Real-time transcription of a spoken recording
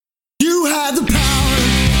had the power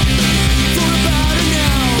for about an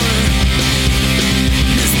hour.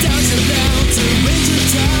 Nostalgia bound to Ranger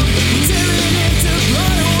Town. We're tearing into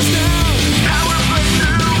blood holes now. Power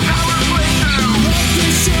playthrough, power playthrough. Love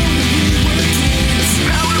the show when we were kids.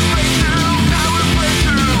 Power playthrough, power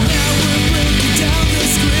playthrough. Now we're breaking down the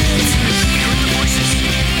script. Hear the voices.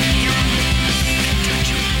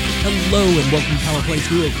 Hello and welcome to Power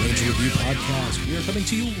Playthrough, a Ranger Review podcast. We are coming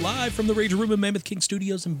to you live from the Ranger Room in Mammoth King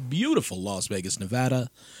Studios in beautiful Las Vegas,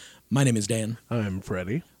 Nevada. My name is Dan. I'm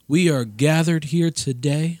Freddie. We are gathered here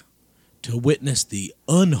today to witness the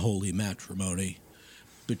unholy matrimony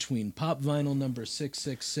between Pop Vinyl number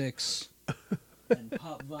 666 and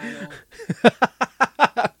Pop Vinyl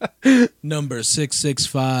number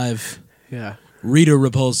 665, Yeah. Rita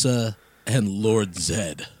Repulsa and Lord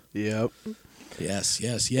Zed. Yep. Yes.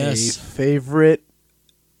 A favorite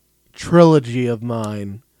trilogy of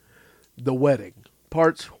mine, The Wedding.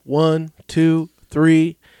 Parts 1, 2,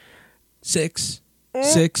 3. 6.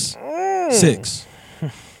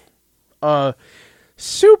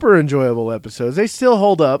 Super enjoyable episodes. They still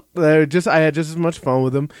hold up. I had just as much fun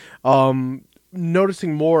with them.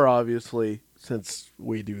 Noticing more, obviously, since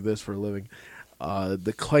we do this for a living,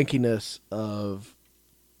 the clankiness of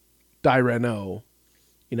Dai-Ren-O,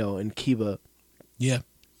 and Kiba. Yeah.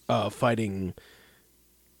 Fighting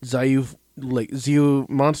Zyu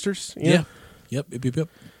monsters. Yeah. Yep.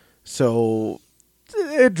 So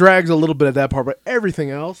it drags a little bit of that part, but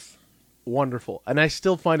everything else, wonderful. And I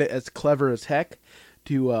still find it as clever as heck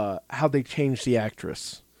to how they changed the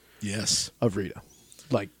actress Yes. of Rita.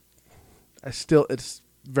 It's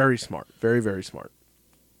very smart. Very, very smart.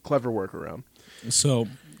 Clever workaround. So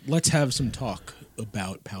let's have some talk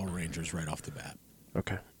about Power Rangers right off the bat.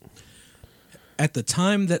 Okay. At the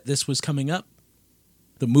time that this was coming up,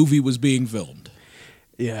 the movie was being filmed.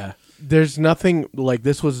 Yeah. There's nothing like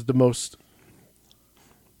this was the most.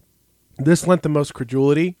 This lent the most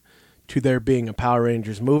credulity to there being a Power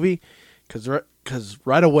Rangers movie, because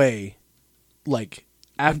right away, like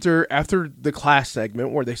after the class segment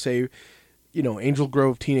where they say, Angel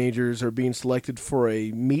Grove teenagers are being selected for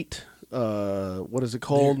a meet. What is it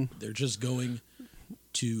called? They're just going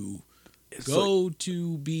to It's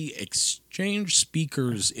to be exchange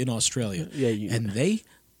speakers in Australia. Yeah, and they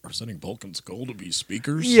are sending Bulk and Skull to be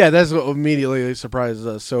speakers. Yeah, that's what immediately surprises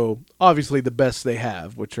us. So obviously the best they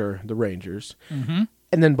have, which are the Rangers, and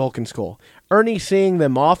then Bulk and Skull. Ernie seeing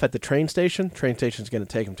them off at the train station. Train station's going to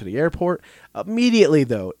take them to the airport. Immediately,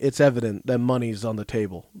 though, it's evident that money's on the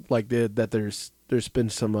table. Like that there's been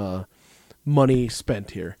some money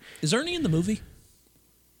spent here. Is Ernie in the movie?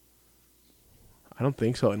 I don't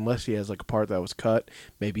think so, unless he has like a part that was cut.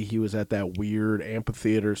 Maybe he was at that weird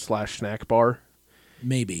amphitheater / snack bar.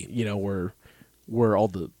 Maybe. Where all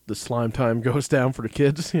the slime time goes down for the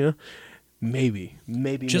kids. Maybe.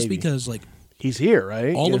 Just because, he's here,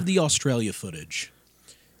 right? All of the Australia footage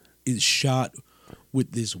is shot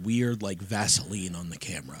with this weird, Vaseline on the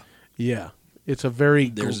camera. Yeah. It's a very...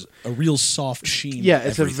 There's a real soft sheen. Yeah,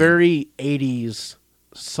 it's a very 80s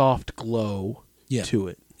soft glow to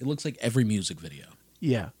it. It looks like every music video.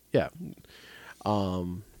 Yeah.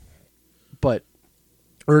 But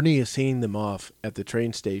Ernie is seeing them off at the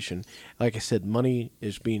train station. Like I said, money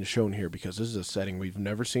is being shown here because this is a setting we've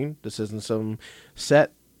never seen. This isn't some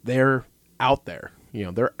set. They're out there.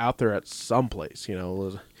 They're out there at some place,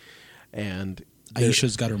 and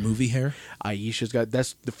Aisha's got her movie hair.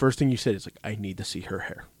 That's the first thing you said. It's like, I need to see her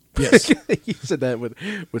hair. Yes. You said that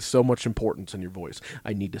with so much importance in your voice.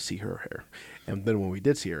 I need to see her hair. And then when we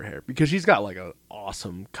did see her hair, because she's got an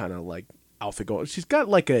awesome kind of outfit going. She's got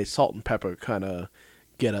a salt and pepper kind of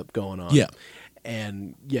get up going on. Yeah.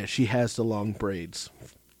 And yeah, she has the long braids,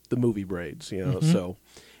 the movie braids, so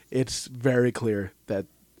it's very clear that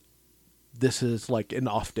this is an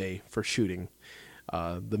off day for shooting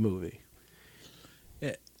the movie.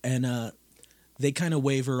 And they kind of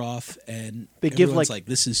wave her off, and they give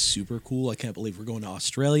this is super cool. I can't believe we're going to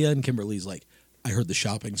Australia. And Kimberly's like, I heard the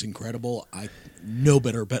shopping's incredible. No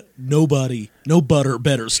butter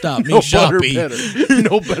better stop me shopping.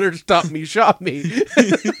 No better stop me shop me.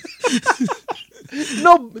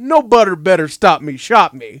 No butter better stop me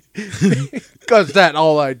shop me. Because that's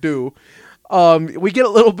all I do. We get a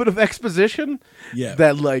little bit of exposition. Yeah.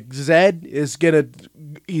 That Zed is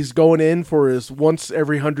he's going in for his once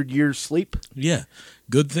every 100 years sleep. Yeah.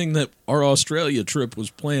 Good thing that our Australia trip was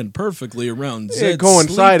planned perfectly around Zed's It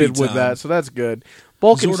coincided with time. that, so that's good.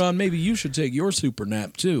 Zordon, maybe you should take your super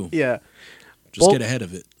nap too. Yeah. Just get ahead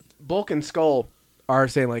of it. Bulk and Skull are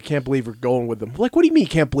saying, like, can't believe we're going with them. Like, what do you mean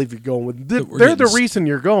can't believe you're going with them? They're the reason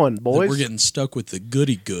you're going, boys. We're getting stuck with the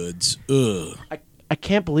goody goods. Ugh. I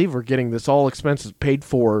can't believe we're getting this all expenses paid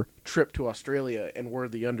for trip to Australia, and we're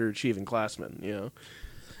the underachieving classmen. You know.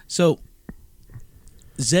 So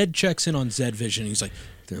Zed checks in on Zed Vision. He's like,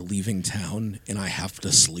 they're leaving town, and I have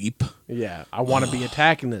to sleep. Yeah, I want to be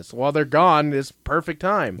attacking this while they're gone. It's perfect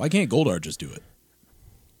time. Why can't Goldar just do it?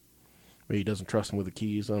 Maybe he doesn't trust him with the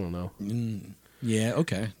keys. I don't know. Yeah,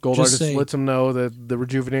 okay. Goldar just lets him know that the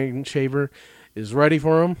rejuvenating shaver is ready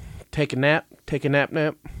for him. Take a nap. Take a nap.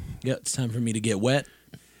 Yeah, it's time for me to get wet.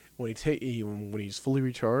 When he's fully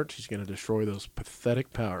recharged, he's going to destroy those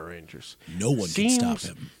pathetic Power Rangers. No one can stop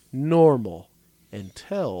him. Normal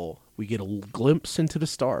until we get a glimpse into the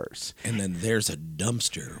stars. And then there's a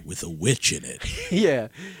dumpster with a witch in it. Yeah.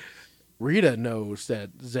 Rita knows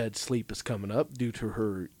that Zed's sleep is coming up due to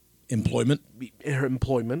her Employment.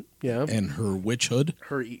 Yeah. And her witch hood.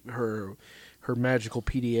 Her magical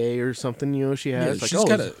PDA or something, she has.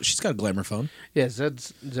 Yeah, she's got a glamour phone. Yeah,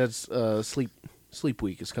 Zed's sleep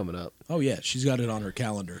week is coming up. Oh yeah, she's got it on her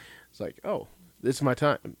calendar. It's like, oh, this is my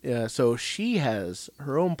time. Yeah, so she has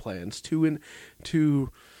her own plans to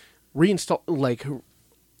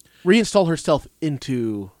reinstall herself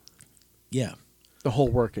into Yeah. the whole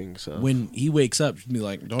workings. When he wakes up, she'll be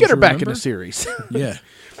like, "Don't Get her you back in remember?" the series. Yeah.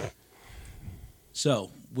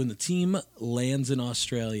 So when the team lands in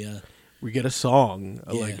Australia, We get a song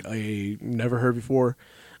Yeah. like I never heard before.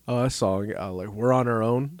 Song like "We're on Our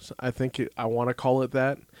Own." I want to call it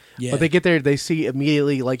that. yeah, But they get there, they see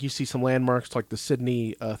immediately, like you see some landmarks like the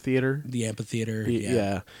Sydney Theater. the amphitheater,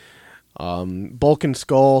 Yeah. Bulk and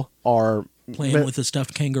Skull are playing with a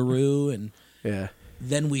stuffed kangaroo, and Yeah.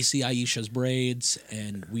 then we see Aisha's braids,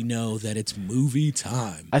 and we know that it's movie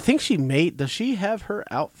time. I think does she have her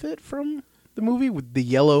outfit from the movie with the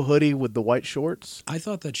yellow hoodie with the white shorts? I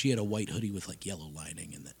thought that she had a white hoodie with like yellow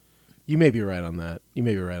lining in it. You may be right on that.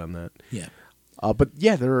 Yeah. But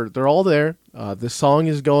yeah, they're all there. The song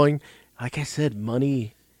is going. Like I said,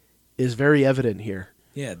 money is very evident here.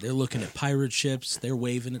 Yeah, they're looking at pirate ships. They're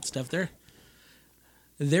waving at stuff.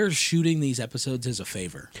 They're shooting these episodes as a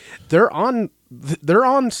favor. They're on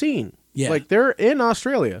scene. Yeah. Like they're in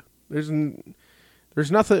Australia. There's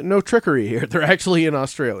nothing, no trickery here. They're actually in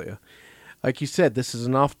Australia. Like you said, this is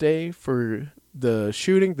an off day for the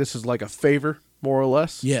shooting. This is like a favor, more or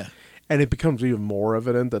less. Yeah. And it becomes even more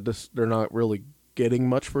evident that they're not really getting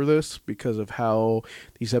much for this because of how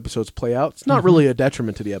these episodes play out. It's not really a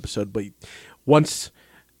detriment to the episode, but once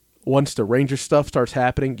the Ranger stuff starts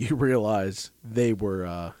happening, you realize they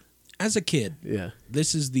were As a kid, yeah.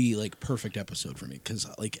 this is the like perfect episode for me because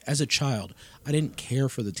like as a child, I didn't care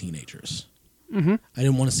for the teenagers. Mm-hmm. I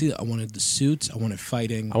didn't want to see that. I wanted the suits. I wanted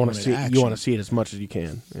fighting. I want to see action. you want to see it as much as you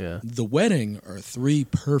can. Yeah. The Wedding are 3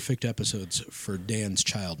 perfect episodes for Dan's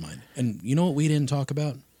child mind. And you know what we didn't talk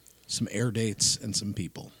about? Some air dates and some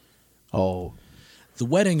people. Oh. The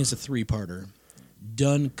Wedding is a 3-parter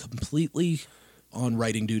done completely on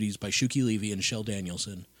writing duties by Shuki Levy and Shel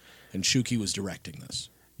Danielson. And Shuki was directing this.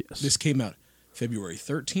 Yes. This came out February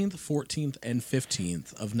 13th, 14th, and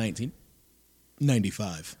 15th of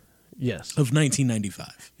 1995. Yes. Of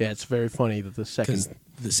 1995. Yeah, it's very funny that the Because second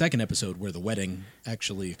the second episode where the wedding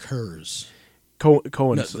actually occurs. No,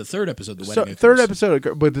 No, the third episode, the wedding occurs, third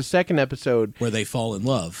episode, but the second episode where they fall in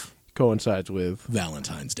love. coincides with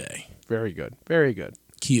Valentine's Day. very good. Very good.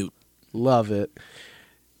 Cute. Love it.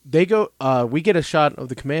 They go we get a shot of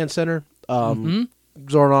the command center.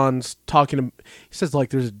 Zordon's talking to he says like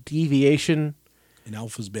there's a deviation. In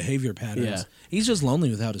Alpha's behavior patterns. Yeah. He's just lonely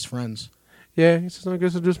without his friends. Yeah, he says I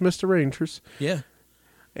guess I just missed the Rangers. Yeah.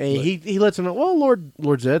 And But- he lets him know, well,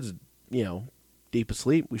 Lord Zed's, deep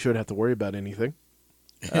asleep. We shouldn't have to worry about anything.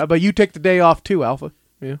 But you take the day off too, Alpha.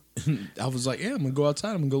 Yeah. Alpha's like, yeah, I'm going to go outside.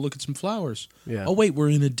 I'm going to go look at some flowers. Yeah. Oh, wait, we're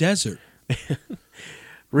in a desert.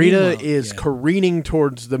 Rita Meanwhile, is yeah. careening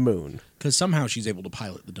towards the moon. Because somehow she's able to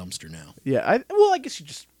pilot the dumpster now. Yeah. I guess you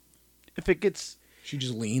just She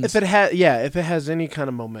just leans. if it has any kind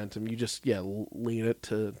of momentum, you just lean it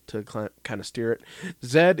to kind of steer it.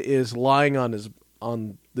 Zed is lying on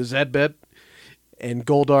the Zed bed, and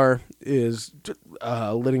Goldar is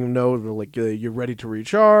letting him know like you're ready to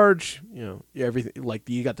recharge. Everything like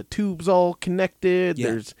you got the tubes all connected.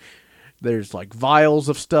 Yeah. There's like vials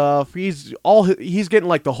of stuff. He's getting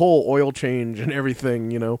like the whole oil change and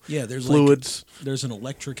everything. Yeah, there's fluids. There's an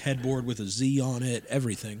electric headboard with a Z on it,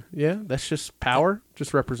 everything. Yeah, that's just power,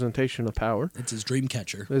 just representation of power. It's his dream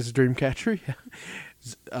catcher. This is Dreamcatcher.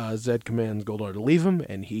 Yeah. Zed commands Goldar to leave him,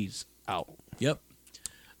 and he's out. Yep.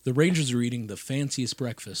 The Rangers are eating the fanciest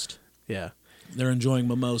breakfast. Yeah, They're enjoying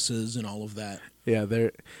mimosas and all of that. yeah.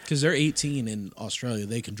 Because they're 18 in Australia.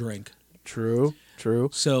 They can drink. True.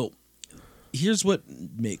 So here's what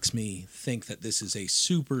makes me think that this is a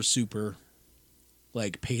super, super,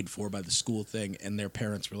 like, paid for by the school thing, and their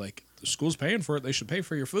parents were like, the school's paying for it, they should pay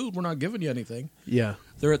for your food, we're not giving you anything. Yeah.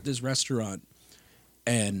 They're at this restaurant,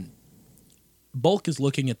 and Bulk is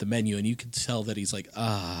looking at the menu, and you can tell that he's like,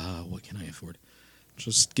 what can I afford?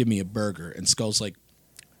 Just give me a burger. And Skull's like,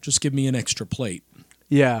 just give me an extra plate.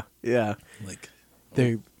 Yeah. Yeah. Like,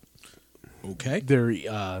 They okay.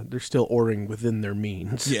 they're still ordering within their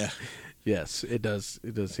means. Yeah. Yes, it does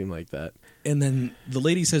seem like that. And then the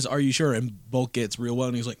lady says, are you sure? And Bulk gets real well,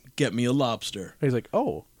 and he's like, get me a lobster. He's like,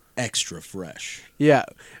 "Oh, Extra fresh. yeah."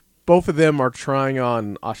 Both of them are trying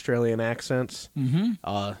on Australian accents.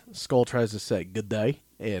 Mm-hmm. Skull tries to say "good day,"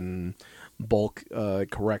 and Bulk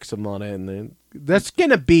corrects him on it, and then that's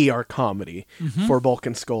gonna be our comedy for Bulk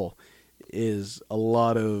and Skull. Is a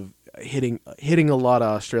lot of hitting a lot of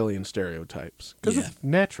Australian stereotypes because Yeah.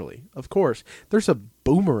 naturally, of course, there's a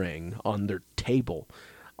boomerang on their table,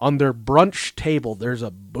 on their brunch table. There's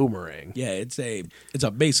a boomerang. Yeah, it's a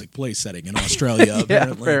basic place setting in Australia,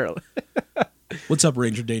 Yeah, apparently. apparently. What's up,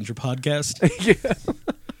 Ranger Danger Podcast?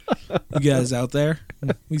 You guys out there?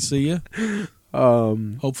 We see you.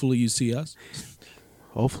 Hopefully you see us.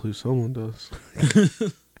 Hopefully someone does.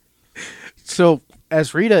 So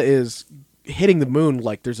as Rita is hitting the moon,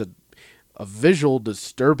 like there's a visual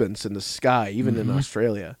disturbance in the sky, even in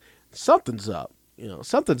Australia. Something's up.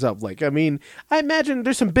 Something's up. Like, I mean, I imagine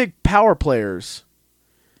there's some big power players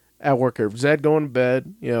at work here. Zed going to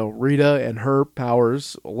bed, Rita and her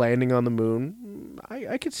powers landing on the moon.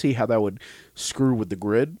 I could see how that would screw with the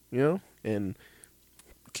grid, and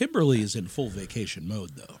Kimberly is in full vacation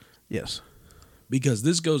mode, though. yes. Because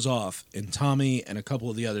this goes off, and Tommy and a couple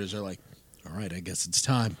of the others are like, all right, I guess it's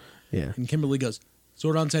time. Yeah. And Kimberly goes,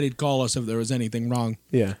 Zordon said he'd call us if there was anything wrong.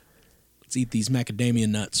 Yeah. Let's eat these macadamia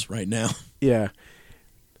nuts right now. Yeah.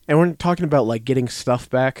 And we're talking about, like, getting stuff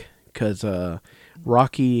back, because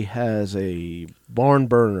Rocky has a barn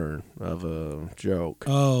burner of a joke.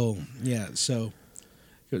 Oh, yeah. So,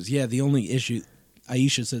 because, the only issue,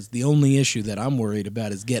 Aisha says, the only issue that I'm worried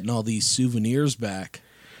about is getting all these souvenirs back.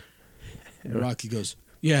 And Rocky goes,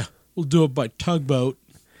 yeah, we'll do it by tugboat.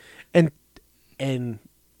 And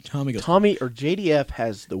Tommy goes, Tommy or JDF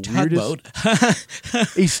has the weirdest...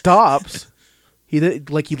 tugboat? He stops. He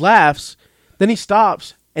laughs. Then he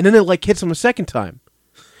stops. And then it, hits him a second time.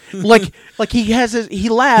 Like he has his... He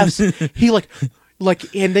laughs. He,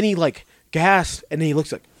 and then he, gasps. And then he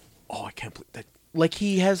looks like, oh, I can't believe that. Like,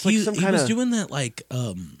 he has, some kind of... He was doing that,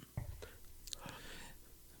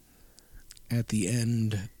 at the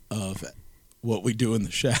end of What We Do in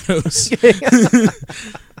the Shadows.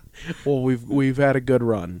 Well, we've had a good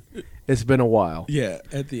run. It's been a while. Yeah,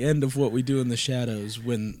 at the end of What We Do in the Shadows,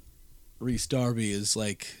 when Rhys Darby is,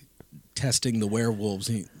 testing the werewolves,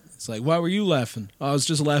 it's like, why were you laughing? Oh, I was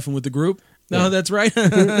just laughing with the group. No, that's right.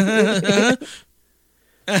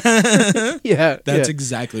 Yeah. That's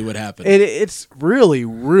exactly what happened. It's really,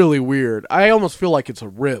 really weird. I almost feel like it's a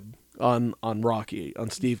rib on Rocky,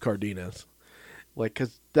 on Steve Cardenas.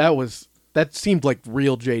 Because that seemed like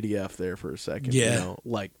real JDF there for a second. Yeah.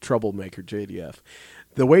 Like troublemaker JDF.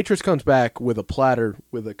 The waitress comes back with a platter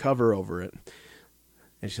with a cover over it.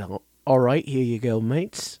 And she's like, all right, here you go,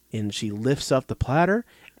 mates. And she lifts up the platter,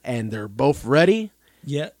 and they're both ready.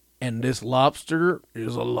 Yeah. And this lobster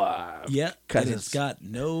is alive. Yeah, 'Cause and it's got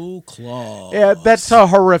no claws. Yeah, that's a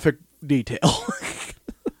horrific detail.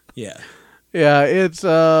 Yeah. Yeah, it's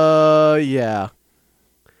yeah.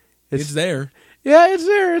 It's there. Yeah, it's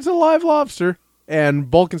there. It's a live lobster. And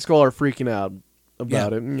Bulk and Skull are freaking out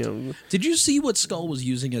about Yeah. it. Did you see what Skull was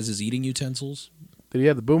using as his eating utensils? Did he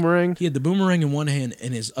have the boomerang? He had the boomerang in one hand,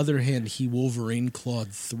 and his other hand he Wolverine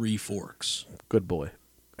clawed 3 forks. Good boy.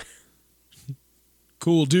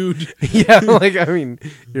 Cool, dude. Yeah,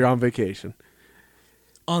 you're on vacation.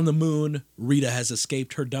 On the moon, Rita has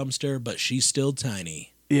escaped her dumpster, but she's still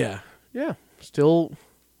tiny. Yeah. Yeah. Still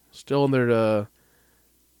under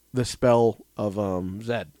the spell of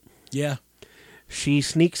Zed. Yeah. She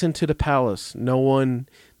sneaks into the palace, no one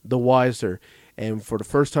the wiser. And for the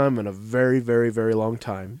first time in a very, very, very long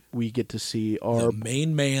time, we get to see our... The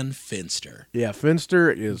main man, Finster. Yeah, Finster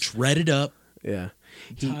is... Shredded up. Yeah.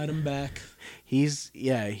 Tied him back. He's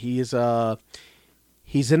in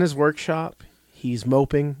his workshop. He's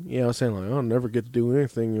moping, saying like, "I'll never get to do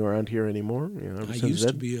anything around here anymore." I used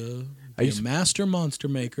to be a master monster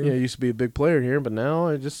maker. I used to be a big player here, but now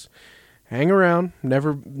I just hang around,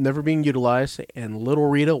 never being utilized. And little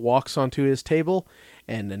Rita walks onto his table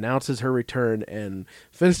and announces her return, and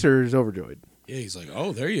Finster is overjoyed. Yeah, he's like,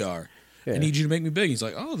 "Oh, there you are. Yeah. I need you to make me big." He's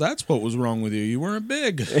like, "Oh, that's what was wrong with you. You weren't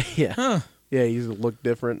big." Yeah. Huh. Yeah, he's look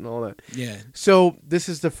different and all that. Yeah. So this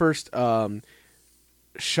is the first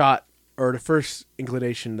shot or the first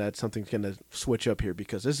inclination that something's going to switch up here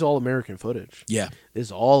because this is all American footage. Yeah. This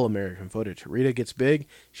is all American footage. Rita gets big.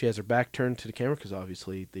 She has her back turned to the camera because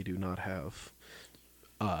obviously they do not have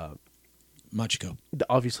Machiko.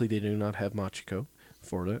 Obviously, they do not have Machiko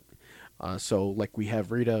for it. So, like, we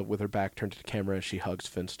have Rita with her back turned to the camera as she hugs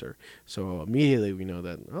Finster. So immediately we know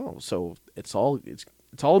that, so it's all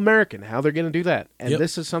American. How they're going to do that? And Yep.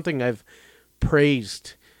 this is something I've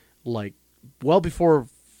praised, like, well before,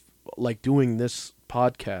 like, doing this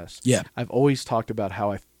podcast. Yeah. I've always talked about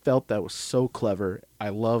how I felt that was so clever. I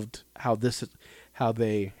loved how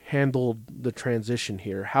they handled the transition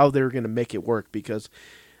here, how they were going to make it work. Because,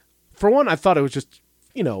 for one, I thought it was just,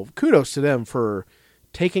 kudos to them for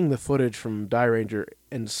taking the footage from Die Ranger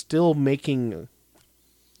and still making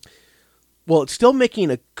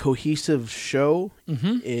a cohesive show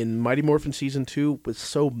in Mighty Morphin Season 2 with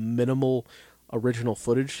so minimal original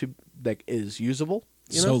footage that is usable.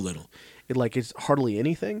 So little. It's hardly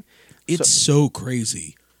anything. It's so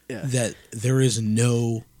crazy Yeah. that there is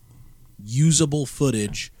no usable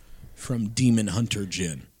footage from Demon Hunter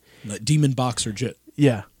Jin. Demon Boxer Jin.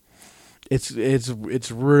 Yeah. It's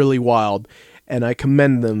really wild. And I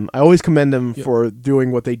commend them. I always commend them for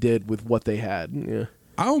doing what they did with what they had. Yeah.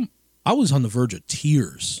 I was on the verge of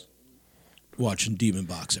tears watching Demon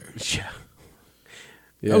Boxer. Yeah.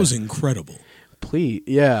 That was incredible. Please.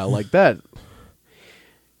 Yeah, like that.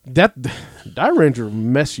 That Die Ranger will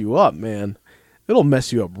mess you up, man. It'll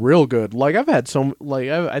mess you up real good. Like I've had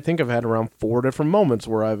I think I've had around 4 different moments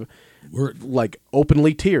where we're like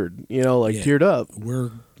openly teared, teared up.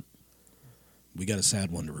 We got a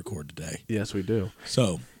sad one to record today. Yes, we do.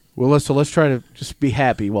 So let's try to just be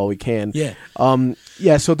happy while we can. Yeah.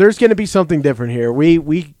 So there's going to be something different here.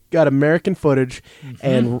 We got American footage,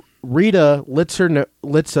 and Rita lets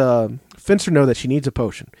Finster know that she needs a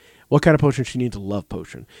potion. What kind of potion? She needs a love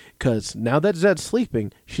potion. Because now that Zed's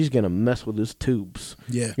sleeping, she's going to mess with his tubes.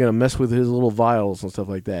 Yeah. Going to mess with his little vials and stuff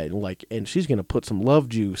like that. And she's going to put some love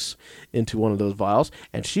juice into one of those vials,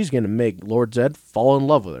 and she's going to make Lord Zed fall in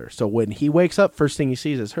love with her. So when he wakes up, first thing he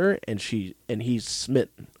sees is her, and he's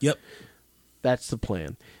smitten. Yep. That's the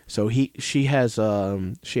plan. So she has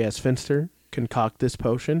Finster concoct this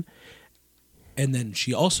potion. And then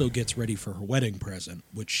she also gets ready for her wedding present,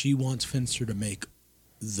 which she wants Finster to make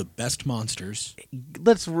the best monsters.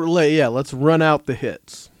 Let's run out the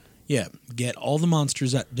hits. Yeah, get all the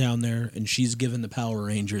monsters down there, and she's given the Power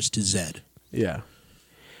Rangers to Zed. Yeah.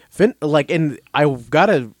 And I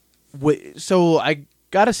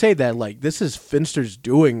gotta say that, this is Finster's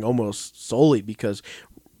doing almost solely because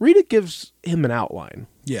Rita gives him an outline.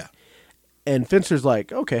 Yeah. And Finster's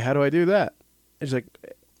like, okay, how do I do that? And he's like,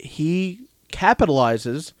 he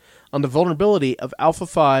capitalizes on the vulnerability of Alpha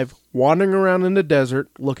 5 wandering around in the desert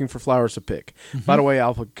looking for flowers to pick. By the way,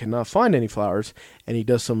 Alpha cannot find any flowers, and he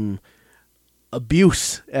does some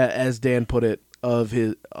abuse, as Dan put it, of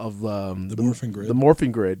the morphing grid. The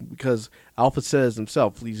morphing grid, because Alpha says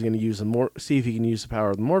himself he's going to see if he can use the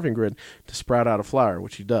power of the morphing grid to sprout out a flower,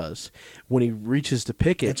 which he does. When he reaches to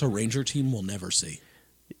pick it, That's a Ranger team we'll never see.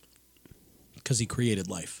 Because he created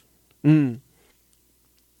life.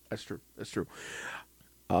 That's true.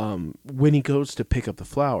 When he goes to pick up the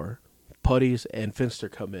flower, Putties and Finster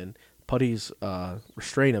come in. Putties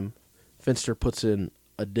restrain him. Finster puts in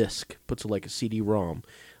a disc, puts like a CD-ROM,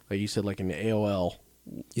 like you said, like an AOL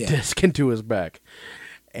disc into his back,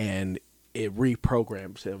 and it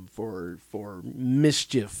reprograms him for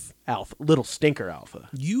mischief Alpha, little stinker Alpha.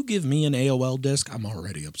 You give me an AOL disc, I'm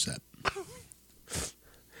already upset.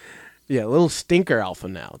 Yeah, little stinker Alpha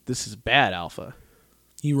now. This is bad Alpha.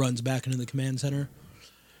 He runs back into the command center.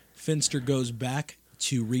 Finster goes back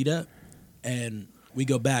to Rita, and we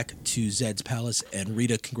go back to Zed's palace, and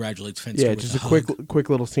Rita congratulates Finster. Yeah, with just a hug. quick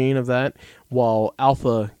little scene of that while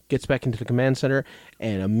Alpha gets back into the command center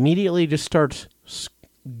and immediately just starts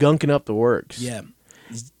gunking up the works. Yeah.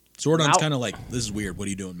 Zordon's kind of like, this is weird. What are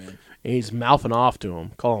you doing, man? And he's mouthing off to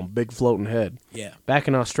him, calling him big floating head. Yeah. Back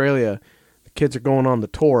in Australia, the kids are going on the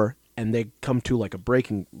tour, and they come to like a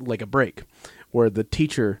break where the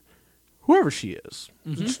teacher, whoever she is,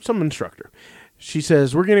 some instructor, she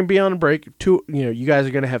says, we're going to be on a break. You guys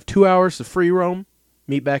are going to have 2 hours of free roam.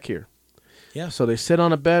 Meet back here. Yeah. So they sit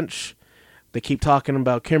on a bench. They keep talking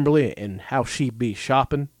about Kimberly and how she be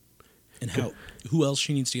shopping. And who else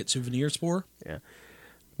she needs to get souvenirs for? Yeah.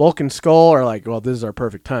 Bulk and Skull are like, well, this is our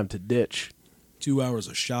perfect time to ditch. 2 hours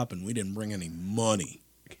of shopping. We didn't bring any money.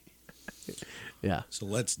 Yeah. So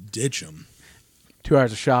let's ditch them. 2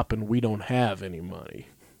 hours of shopping. We don't have any money.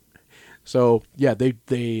 So yeah, they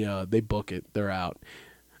book it. They're out.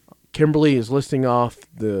 Kimberly is listing off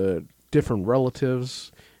the different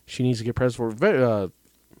relatives she needs to get presents for.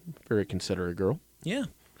 Very considerate girl. Yeah.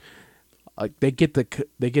 They get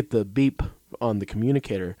the beep on the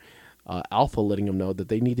communicator, Alpha letting them know that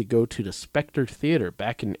they need to go to the Spectre Theater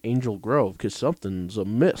back in Angel Grove because something's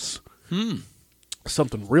amiss.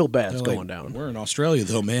 Something real bad's They're going like, down. We're in Australia,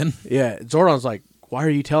 though, man. Yeah, Zordon's like, why are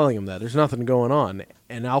you telling him that? There's nothing going on.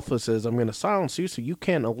 And Alpha says, I'm going to silence you so you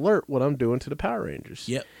can't alert what I'm doing to the Power Rangers.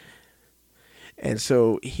 Yep. And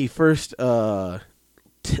so he first, he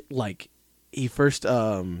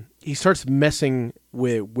starts messing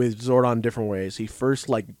with Zordon different ways. He first,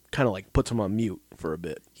 kind of puts him on mute for a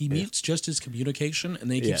bit. He mutes just his communication,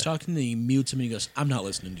 and then he keeps talking, and he mutes him, and he goes, I'm not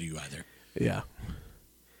listening to you either. Yeah.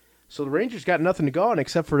 So the Rangers got nothing to go on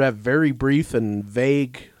except for that very brief and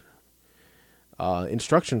vague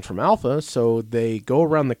instructions from Alpha. So they go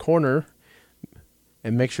around the corner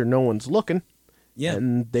and make sure no one's looking. Yeah.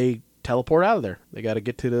 And they teleport out of there. They got to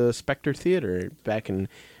get to the Spectre Theater back in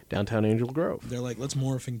downtown Angel Grove. They're like, let's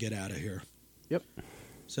morph and get out of here. Yep.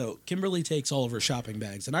 So Kimberly takes all of her shopping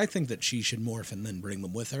bags, and I think that she should morph and then bring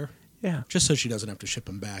them with her, Yeah. just so she doesn't have to ship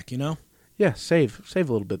them back, you know? Yeah, save a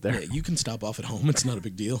little bit there. Yeah, you can stop off at home. It's not a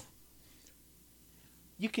big deal.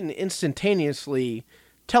 You can instantaneously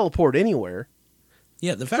teleport anywhere.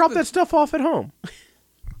 Yeah, the fact Drop that stuff off at home.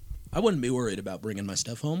 I wouldn't be worried about bringing my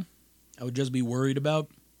stuff home. I would just be worried about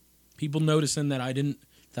people noticing that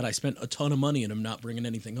I spent a ton of money and I'm not bringing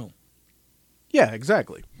anything home. Yeah,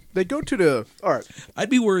 exactly. They go to the... All right. I'd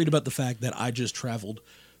be worried about the fact that I just traveled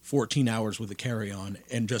 14 hours with a carry-on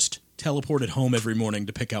and just teleported home every morning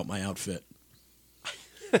to pick out my outfit.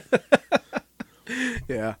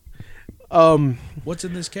 Yeah. What's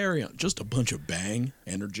in this carry-on? Just a bunch of bang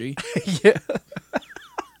energy. Yeah.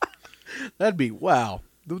 That'd be... Wow.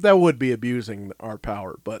 That would be abusing our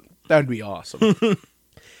power, but that'd be awesome.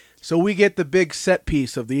 So we get the big set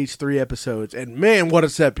piece of these 3 episodes, and man, what a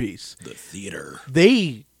set piece. The theater.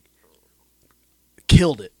 They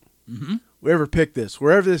killed it. Mm-hmm. Whoever picked this,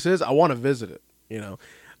 wherever this is, I want to visit it, you know.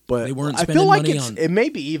 But They weren't I spending feel like money on... it may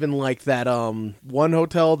be even like that one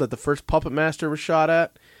hotel that the first Puppet Master was shot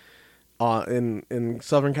at in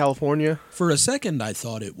Southern California. For a second, I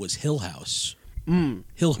thought it was Hill House.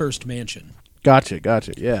 Hillhurst Mansion. Gotcha,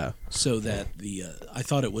 yeah. So that I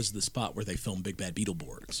thought it was the spot where they filmed Big Bad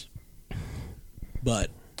Beetleborgs.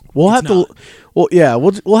 But We'll it's have to, not. well, yeah,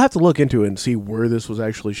 we'll have to look into it and see where this was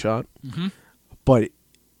actually shot. Mm-hmm. But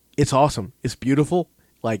it's awesome. It's beautiful.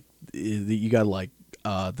 Like you got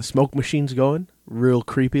the smoke machines going, real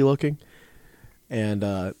creepy looking. And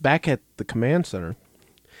back at the command center,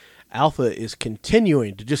 Alpha is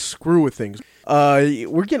continuing to just screw with things.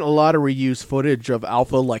 We're getting a lot of reused footage of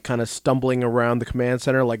Alpha kind of stumbling around the command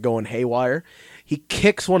center, going haywire. He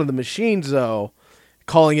kicks one of the machines though,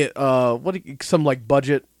 calling it some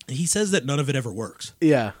budget. He says that none of it ever works.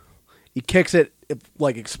 Yeah, he kicks it,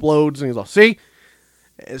 explodes, and he's all, "See."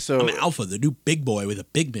 And so I'm Alpha, the new big boy with a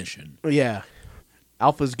big mission. yeah,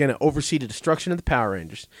 Alpha's gonna oversee the destruction of the Power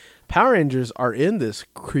Rangers. Power Rangers are in this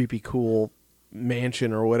creepy, cool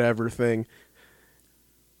mansion or whatever thing,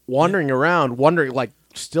 wandering around,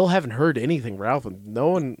 still haven't heard anything from Alpha. No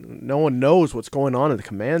one knows what's going on in the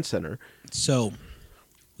command center. So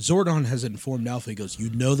Zordon has informed Alpha. He goes,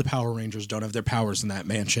 the Power Rangers don't have their powers in that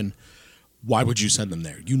mansion. Why would you send them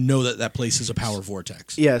there? You know that place is a power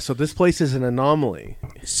vortex. Yeah, so this place is an anomaly.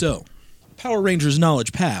 So, Power Rangers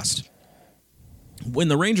knowledge passed. When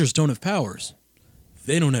the Rangers don't have powers,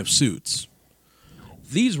 they don't have suits.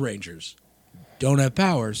 These Rangers don't have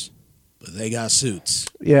powers, but they got suits.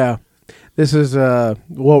 Yeah, this is what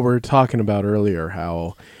we were talking about earlier,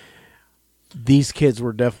 how these kids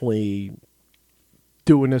were definitely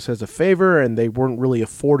doing this as a favor, and they weren't really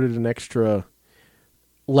afforded an extra,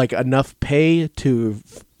 enough pay to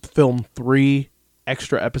film 3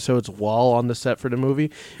 extra episodes while on the set for the movie.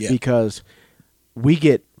 Yeah. Because we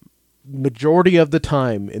get majority of the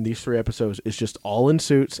time in these 3 episodes is just all in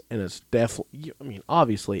suits, and it's definitely,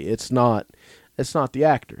 obviously it's not the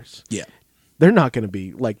actors. Yeah. They're not going to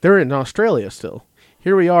be, they're in Australia still.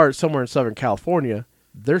 Here we are somewhere in Southern California.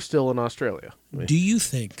 They're still in Australia. Do you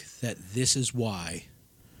think that this is why...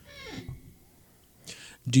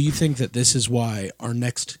 Do you think that this is why our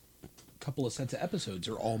next couple of sets of episodes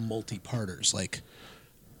are all multi-parters?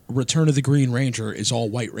 Return of the Green Ranger is all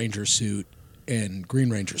White Ranger suit and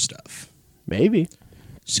Green Ranger stuff. Maybe.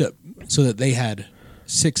 So that they had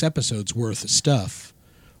 6 episodes worth of stuff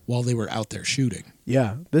while they were out there shooting.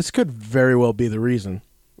 Yeah, this could very well be the reason.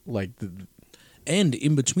 And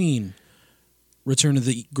in between Return of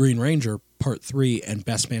the Green Ranger, Part 3 and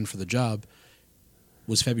Best Man for the Job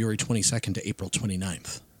was February 22nd to April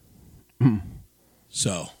 29th.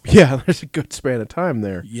 So, Yeah, there's a good span of time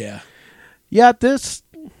there. yeah. Yeah, this.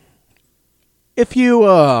 If you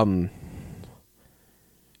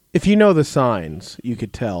know the signs, you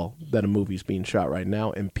could tell that a movie's being shot right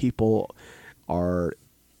now, and people are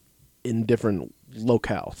in different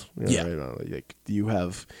locales. Yeah. Like you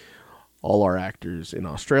have all our actors in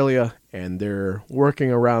Australia, and they're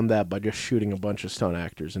working around that by just shooting a bunch of stunt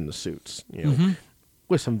actors in the suits.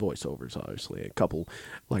 With some voiceovers, obviously. A couple,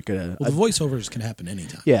 like Well, the voiceovers can happen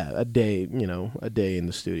anytime. a day. A day in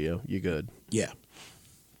the studio. You good? Yeah.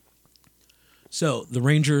 So the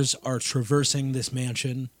Rangers are traversing this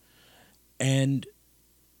mansion, and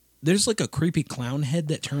there's like a creepy clown head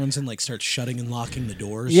that turns and like starts shutting and locking the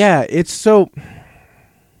doors. Yeah, it's so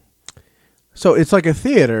it's like a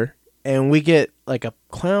theater, and we get like a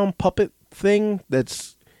clown puppet thing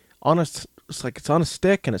that's on it's on a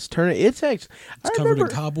stick and it's turning. It's actually It's covered in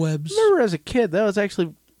cobwebs. I remember as a kid that was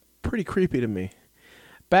actually pretty creepy to me.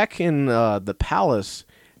 Back in the Palace,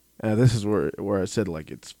 this is where I said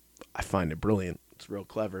like I find it brilliant. It's real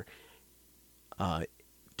clever.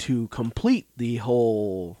 To complete the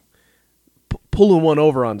whole pulling one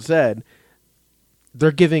over on Zed,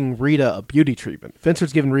 they're giving Rita a beauty treatment.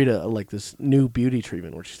 Finster's giving Rita like this new beauty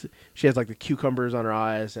treatment where she has like the cucumbers on her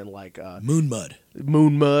eyes and like Moon mud.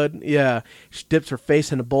 moon mud. Yeah, she dips her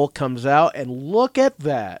face in a bowl, comes out, and look at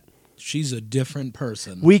that. She's a different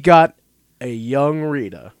person. We got a young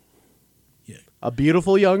Rita. Yeah. A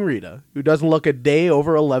beautiful young Rita who doesn't look a day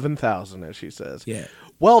over 11,000, as she says. Yeah.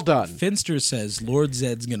 Well done. Finster says Lord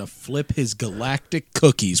Zed's going to flip his galactic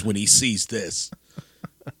cookies when he sees this.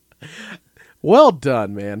 Well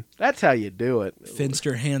done, man. That's how you do it.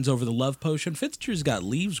 Finster hands over the love potion. Finster's got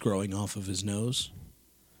leaves growing off of his nose.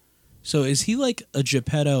 So is he like a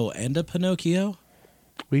Geppetto and a Pinocchio?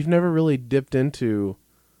 We've never really dipped into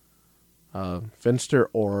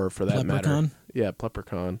Finster or, for that matter. Leprechaun? Yeah,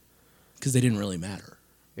 Leprechaun. Because they didn't really matter.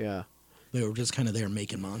 Yeah. They were just kind of there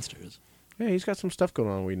making monsters. Yeah, he's got some stuff going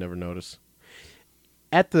on we never noticed.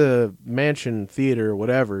 At the Mansion Theater,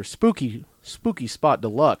 whatever, spooky spot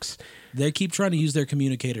deluxe. They keep trying to use their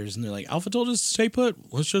communicators, and they're like, Alpha told us to stay put.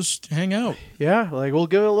 Let's just hang out. Yeah, like, we'll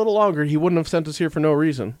give it a little longer. He wouldn't have sent us here for no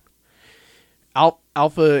reason.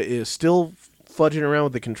 Alpha is still fudging around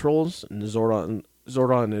with the controls, and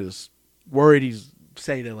Zordon is worried. He's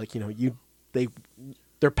saying that, like,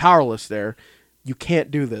 they're powerless there. You can't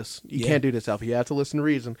do this. You can't do this, Alpha. You have to listen to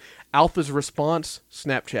reason. Alpha's response,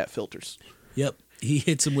 Snapchat filters. Yep. He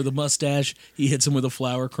hits him with a mustache. He hits him with a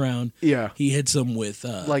flower crown. Yeah. He hits him with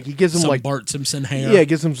like, he gives him some like Bart Simpson hair. Yeah,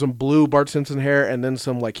 gives him some blue Bart Simpson hair and then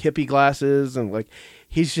some like hippie glasses, and like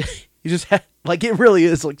he just like, it really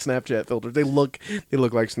is like Snapchat filters. They look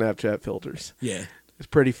like Snapchat filters. Yeah. It's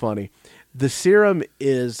pretty funny. The serum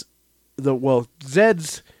is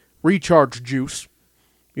Zed's recharge juice.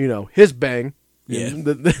 His bang. Yeah.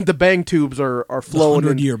 The bang tubes are flowing.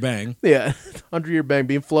 100-year bang. Yeah, 100-year bang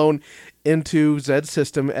being flown into Zed's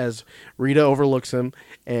system as Rita overlooks him,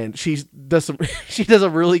 and she does a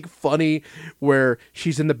really funny where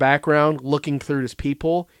she's in the background looking through this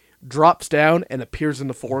peephole, drops down and appears in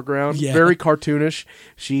the foreground. Yeah. Very cartoonish.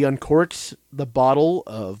 She uncorks the bottle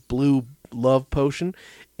of blue love potion,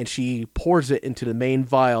 and she pours it into the main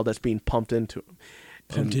vial that's being pumped into him.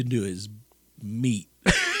 Pumped into his meat.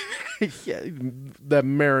 Yeah, that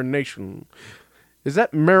marination. Is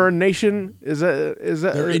that marination? Is that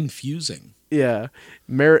They're infusing. yeah,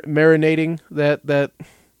 marinating that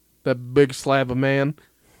big slab of man.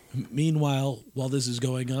 Meanwhile, while this is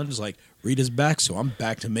going on, it's like, Rita's back, so I'm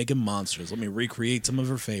back to making monsters. Let me recreate some of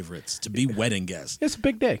her favorites to be wedding guests. It's a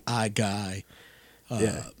big day. Eye Guy,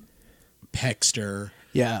 Yeah. Pexter.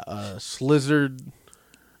 Yeah, Slizzard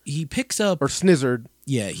He picks up, or Snizzard.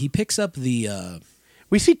 yeah, he picks up the,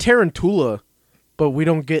 We see Tarantula, but we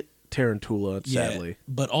don't get Tarantula, sadly. yeah,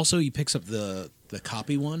 but also he picks up the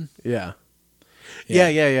copy one. Yeah. Yeah.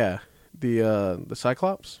 Yeah. The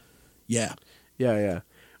Cyclops. Yeah. Yeah.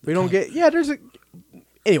 We don't get. Yeah, there's a.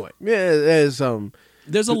 Anyway, there's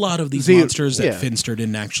There's a lot of these Zeo- monsters that yeah. Finster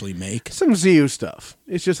didn't actually make. some Zeo stuff.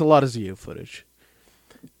 It's just a lot of Zeo footage.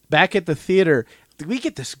 Back at the theater, we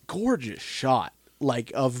get this gorgeous shot,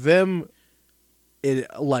 like, of them,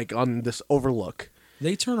 like, on this overlook.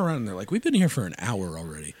 They turn around and they're like, we've been here for an hour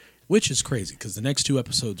already, which is crazy because the next 2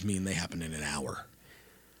 episodes mean they happen in an hour.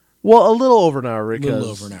 Well, a little over an hour because Little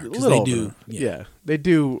over an hour, 'cause they do, yeah. they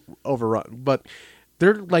do overrun, but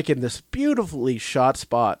they're like in this beautifully shot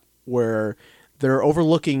spot where they're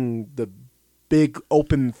overlooking the big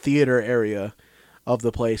open theater area of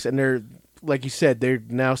the place, and they're like you said, they're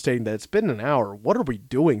now stating that it's been an hour. What are we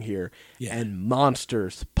doing here? Yeah. And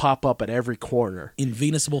monsters pop up at every corner.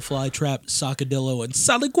 Invincible Flytrap, Sacadillo, and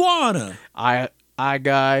Saliguana. Eye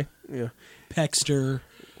guy, yeah. Pexter,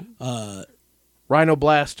 Rhino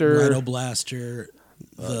Blaster, Rhino Blaster,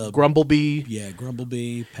 the Grumblebee.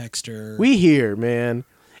 Grumblebee, Pexter. We hear, man.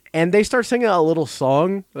 And they start singing a little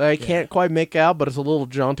song that I can't quite make out, but it's a little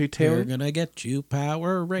jaunty We're tune. gonna get you,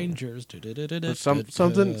 Power Rangers. Something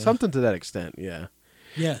to that extent, yeah.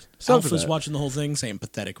 Yeah, Something Alpha's that. watching the whole thing, saying,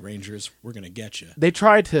 "Pathetic Rangers, we're gonna get you." They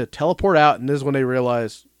try to teleport out, and this is when they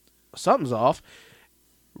realize something's off.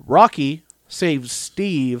 Rocky saves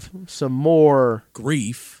Steve some more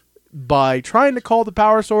Grief. by trying to call the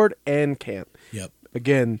Power Sword and can't. Yep.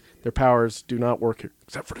 Again, their powers do not work here,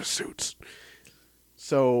 except for the suits.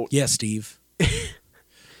 So Yeah, Steve.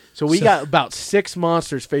 So we got about 6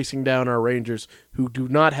 monsters facing down our Rangers who do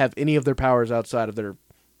not have any of their powers outside of their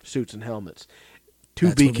suits and helmets. That's To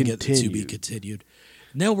when we get the continued. To be continued.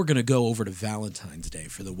 Now we're gonna go over to Valentine's Day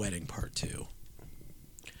for the wedding part 2.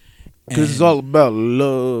 Because it's And all about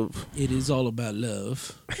love. It is all about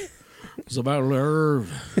love. It's about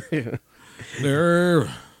love. Love.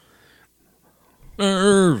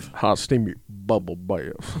 Love. Hot steamy bubble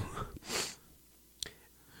bath.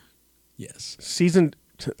 Yes.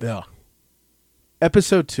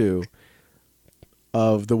 Episode 2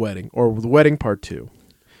 of The Wedding, or The Wedding Part 2.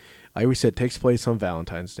 I always said takes place on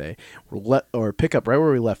Valentine's Day. Or pick up right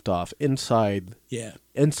where we left off, inside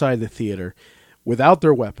the theater, without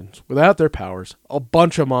their weapons, without their powers, a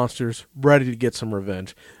bunch of monsters ready to get some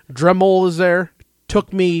revenge. Dremel is there.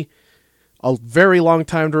 Took me a very long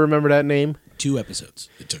time to remember that name. 2 episodes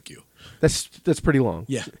it took you. That's pretty long.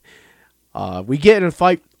 Yeah. We get in a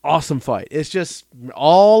fight. Awesome fight. It's just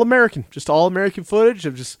all American footage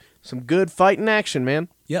of just some good fighting action, man.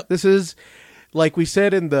 Yep. This is, like we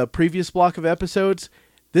said in the previous block of episodes,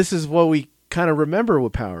 this is what we kind of remember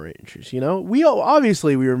with Power Rangers. You know, we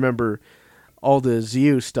remember all the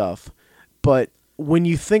ZU stuff, but when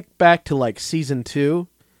you think back to like season 2,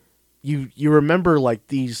 you remember like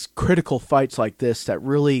these critical fights like this that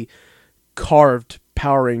really carved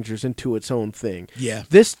Power Rangers into its own thing. Yeah.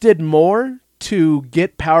 This did more to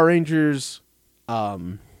get Power Rangers.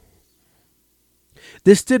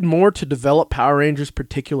 This did more to develop Power Rangers'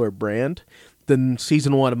 particular brand than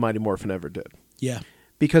season 1 of Mighty Morphin ever did. Yeah.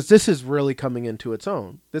 Because this is really coming into its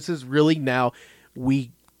own. This is really now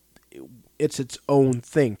it's its own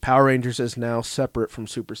thing. Power Rangers is now separate from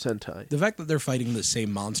Super Sentai. The fact that they're fighting the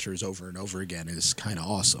same monsters over and over again is kind of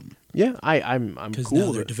awesome. Yeah, I'm Because cool now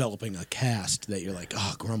with they're it. developing a cast that you're like,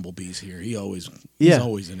 oh, Grumblebee's here. He's always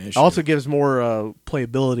an issue. Also gives more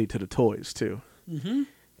playability to the toys too.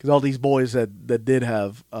 Because all these boys that did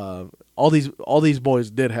have all these boys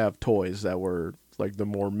did have toys that were like the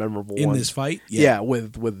more memorable in ones. this fight. Yeah,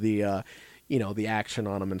 with the the action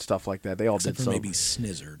on them and stuff like that. They all Except did for some. maybe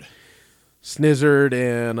Snizzard. Snizzard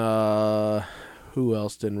and who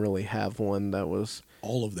else didn't really have one that was.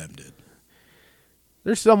 All of them did.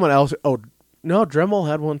 There's someone else. Oh no, Dremel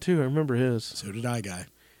had one too. I remember his. So did I Guy.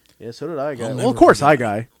 Yeah, so did I Guy. I'll Well, of never course, forget I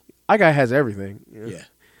Guy. I Guy has everything. Yeah.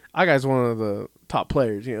 I Guy's one of the top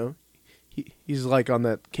players. You know, he's like on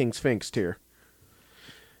that King Sphinx tier.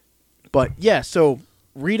 But yeah, so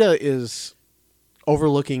Rita is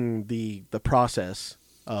overlooking the process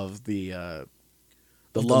of the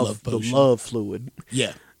love potion. love fluid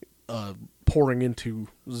Yeah. pouring into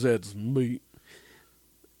Zed's meat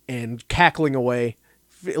and cackling away.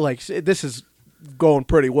 Like, this is going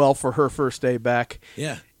pretty well for her first day back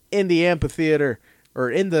Yeah. in the amphitheater,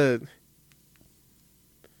 or in the...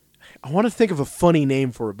 I want to think of a funny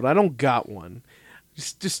name for it, but I don't got one.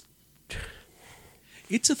 Just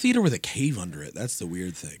It's a theater with a cave under it. That's the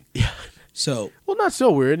weird thing. Yeah. So, well, not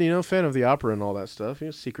so weird, fan of the opera and all that stuff.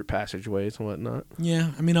 Secret passageways and whatnot.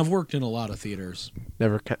 yeah, I mean, I've worked in a lot of theaters.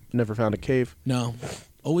 Never found a cave. No.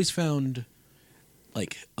 Always found,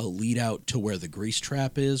 like, a lead out to where the grease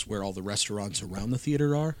trap is, where all the restaurants around the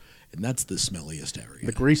theater are, and that's the smelliest area.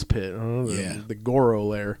 The grease pit. Yeah. The Goro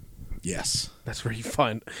lair. Yes. That's where you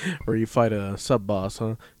fight a sub boss,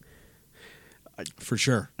 huh? For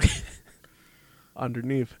sure.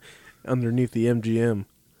 Underneath the MGM.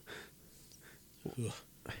 Ugh.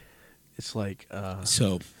 It's like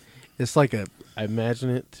So, it's like I imagine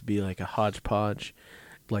it to be like a hodgepodge,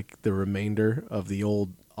 like the remainder of the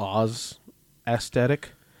old Oz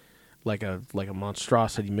aesthetic, like a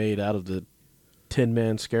monstrosity made out of the Tin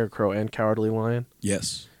Man, Scarecrow, and Cowardly Lion.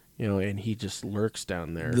 yes. And he just lurks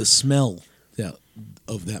down there. The smell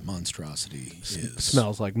of that monstrosity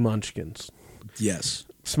Smells like Munchkins. Yes.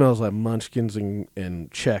 Smells like Munchkins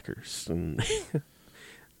and Checkers and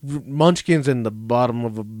Munchkins in the bottom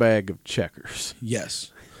of a bag of Checkers.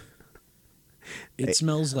 Yes. It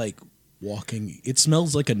smells like walking. It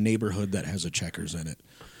smells like a neighborhood that has a Checkers in it.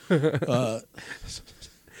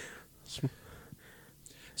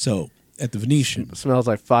 So at the Venetian, It smells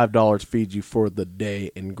like $5 feeds you for the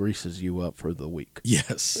day and greases you up for the week.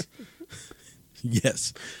 yes,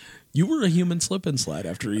 yes, you were a human slip and slide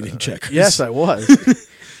after eating Checkers. Yes, I was.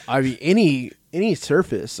 I mean, any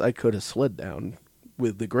surface I could have slid down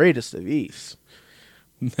with the greatest of ease.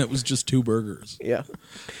 That was just 2 burgers. Yeah.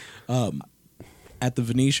 At the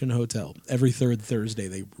Venetian Hotel, every third Thursday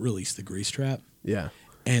they release the Grease Trap, Yeah.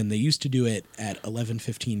 and they used to do it at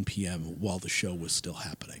 11:15 p.m. while the show was still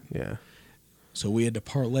happening. Yeah. So we had to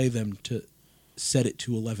parlay them to set it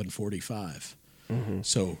to 11:45. Mm-hmm.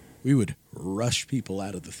 So we would rush people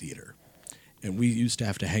out of the theater, and we used to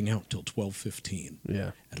have to hang out till 12:15.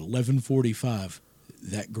 Yeah. At 11:45,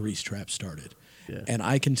 that Grease Trap started, Yeah. and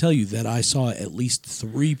I can tell you that I saw at least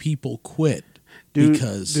 3 people quit Do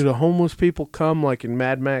because the homeless people come like in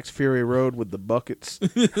Mad Max Fury Road with the buckets,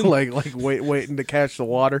 like waiting to catch the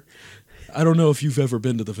water? I don't know if you've ever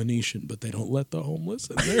been to the Venetian, but they don't let the homeless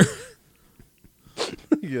in there.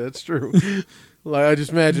 Yeah, that's true. Like I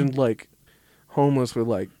just imagined like homeless with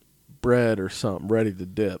like bread or something ready to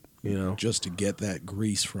dip. You know, Just to get that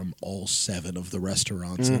grease from all 7 of the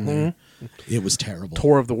restaurants in there. It was terrible.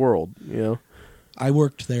 tour of the world. You know. I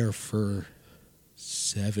worked there for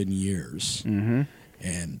 7 years,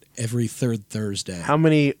 and every third Thursday, How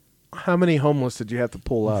many homeless did you have to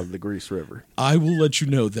pull out of the Grease River? I will let you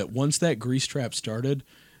know that once that Grease Trap started,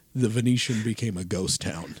 the Venetian became a ghost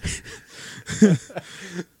town.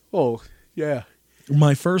 Oh yeah.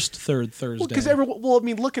 My first third Thursday, Because everyone. Well, I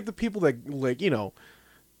mean, look at the people that like I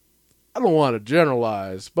don't want to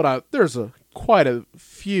generalize, but there's quite a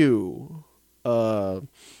few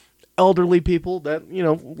elderly people that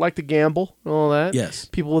like to gamble and all that. Yes.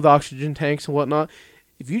 People with oxygen tanks and whatnot.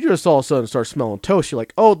 If you just all of a sudden start smelling toast, you're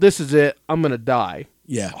like, oh, this is it. I'm gonna die.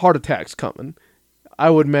 Yeah. Heart attack's coming. I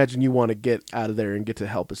would imagine you want to get out of there and get to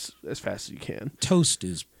help as fast as you can. Toast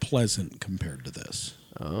is pleasant compared to this.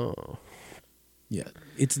 Oh. Yeah,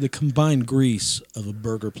 it's the combined grease of a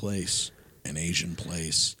burger place, an Asian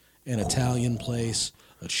place, an Italian place,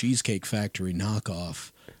 a cheesecake factory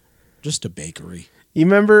knockoff, just a bakery. You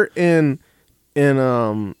remember in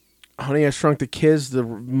Honey I Shrunk the Kids, the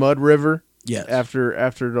Mud River? Yes.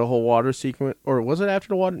 After the whole water sequence, or was it after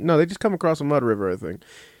the water? No, they just come across a mud river, I think.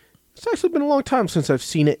 It's actually been a long time since I've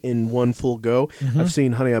seen it in one full go. I've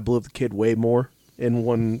seen Honey I Blew Up the Kid way more in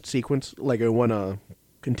one sequence, like in one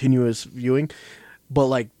continuous viewing. But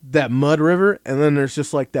like that mud river, and then there's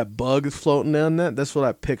just like that bug floating down that. That's what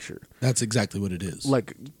I picture. That's exactly what it is.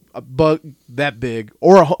 Like a bug that big,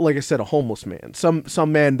 or like I said, a homeless man. Some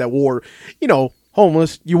man that wore,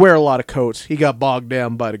 homeless. You wear a lot of coats. He got bogged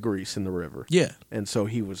down by the grease in the river. Yeah. And so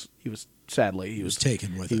he was sadly He was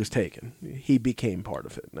taken with he it. was taken. He became part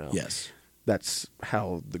of it now. Yes. That's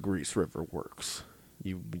how the Grease River works.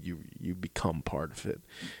 You become part of it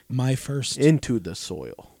My first into the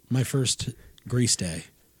soil. grease day,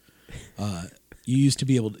 you used to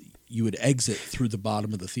be able to, you would exit through the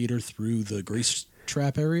bottom of the theater through the grease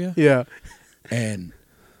trap area, Yeah. and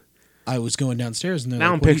I was going downstairs, and they're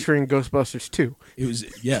Now like, I'm "What do you-" picturing Ghostbusters 2. It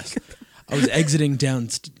was yes. I was exiting down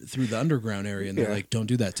through the underground area, and they're Yeah. like, "Don't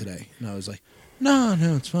do that today." And I was like, "No,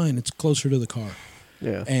 it's fine. It's closer to the car."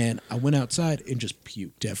 Yeah. And I went outside and just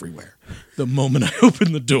puked everywhere the moment I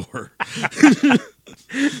opened the door.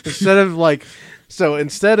 instead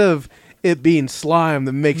of it being slime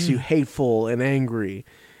that makes you hateful and angry,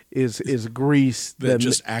 is grease That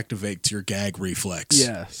just activates your gag reflex.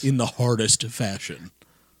 Yes. In the hardest fashion.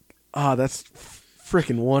 that's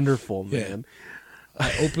freaking wonderful, Yeah. man.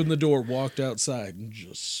 I opened the door, walked outside, and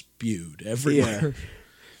just spewed everywhere. Yeah.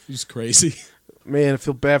 It was crazy. Man, I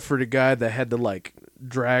feel bad for the guy that had to like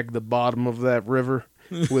drag the bottom of that river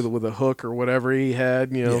with a hook or whatever he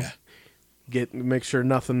had, Yeah. make sure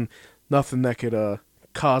nothing that could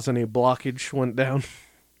cause any blockage went down.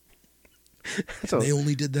 They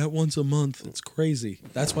only did that once a month. It's crazy.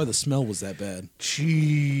 That's why the smell was that bad.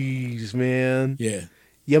 Jeez, man. Yeah.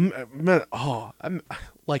 Yeah, man. Oh, I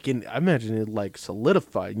imagine it like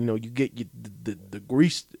solidified. You get the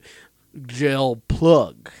grease gel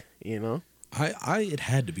plug. It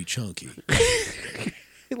had to be chunky.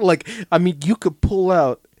 Like, I mean, you could pull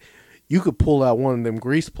out one of them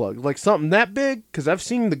grease plugs, like something that big, because I've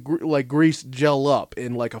seen the grease gel up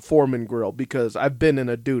in like a Foreman grill, because I've been in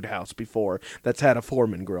a dude house before that's had a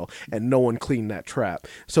Foreman grill and no one cleaned that trap.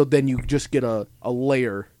 So then you just get a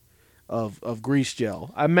layer of grease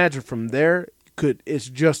gel. I imagine from there it's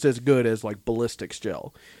just as good as like ballistics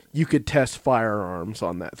gel. You could test firearms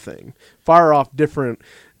on that thing, fire off different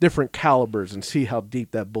calibers, and see how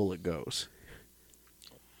deep that bullet goes.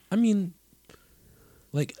 I mean,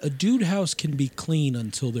 like, a dude house can be clean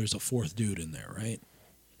until there's a fourth dude in there, right?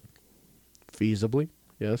 Feasibly,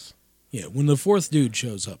 yes. Yeah, when the fourth dude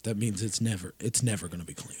shows up, that means it's never going to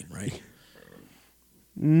be clean, right?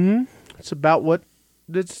 It's about what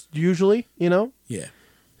it's usually, Yeah.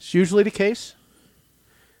 it's usually the case.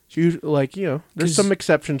 It's usually, like, there's 'Cause- some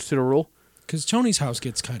exceptions to the rule. Because Tony's house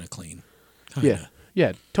gets kind of clean. Kinda.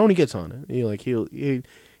 Yeah. Tony gets on it.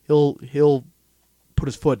 He'll put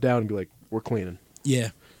his foot down and be like, "We're cleaning Yeah.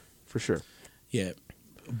 for sure." Yeah.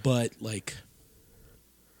 But, like,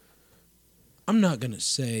 I'm not going to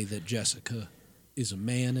say that Jessica is a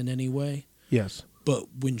man in any way, Yes. but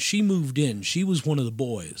when she moved in, she was one of the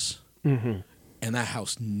boys. Mm-hmm. And that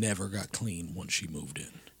house never got clean once she moved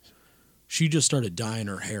in. She just started dyeing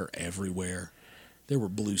her hair everywhere. There were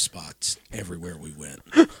blue spots everywhere we went.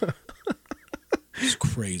 It's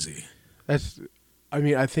crazy. I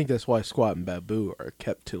think that's why Squat and Babu are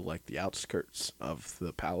kept to like the outskirts of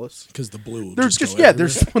the palace. Because the blue will There's just just go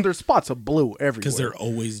everywhere. there's spots of blue everywhere. Because they're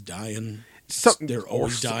always dying. Something- They're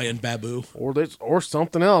always or dying Babu. or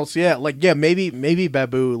something else. Yeah, maybe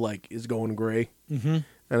Babu like is going gray, Mm-hmm.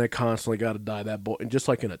 and I constantly got to dye that boy, and just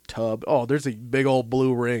like in a tub. Oh, there's a big old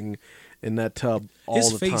blue ring in that tub all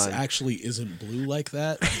His the face time. actually isn't blue like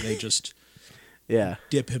that. They just Yeah,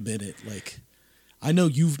 dip him in it. Like, I know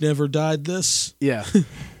you've never dyed this, yeah,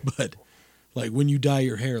 but like when you dye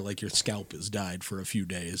your hair, like your scalp is dyed for a few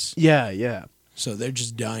days. yeah. So they're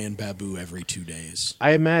just dyeing Babu every 2 days.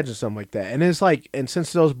 I imagine something like that, and it's like, and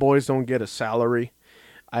since those boys don't get a salary,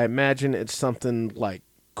 I imagine it's something like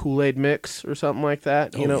Kool-Aid mix or something like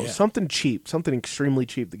that. Oh, yeah. Something cheap, something extremely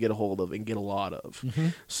cheap to get a hold of and get a lot of. Mm-hmm.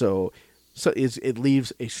 So it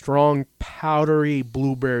leaves a strong powdery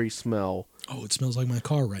blueberry smell. Oh, it smells like my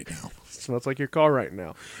car right now. It smells like your car right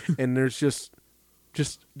now, and there's just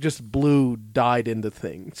blue dyed into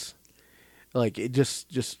things, like it just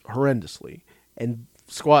horrendously. And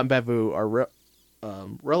Squat and Babu are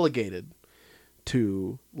relegated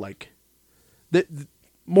to like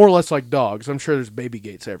more or less like dogs. I'm sure there's baby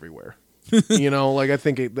gates everywhere. Like I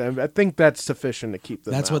think that's sufficient to keep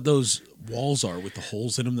them. That's out. what those walls are with the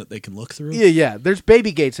holes in them that they can look through. Yeah. There's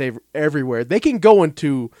baby gates everywhere. They can go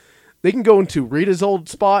into Rita's old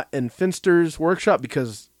spot and Finster's workshop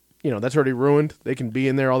because that's already ruined. They can be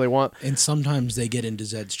in there all they want. And sometimes they get into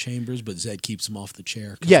Zed's chambers, but Zed keeps them off the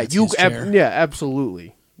chair. 'Cause Yeah, that's his chair.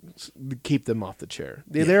 absolutely. Keep them off the chair.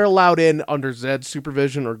 They're allowed in under Zed's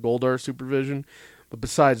supervision or Goldar's supervision, but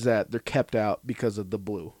besides that, they're kept out because of the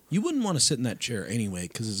blue. You wouldn't want to sit in that chair anyway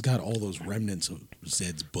because it's got all those remnants of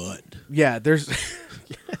Zed's butt. Yeah, there's.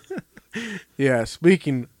 Yeah,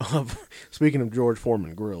 speaking of George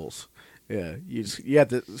Foreman grills, yeah, you have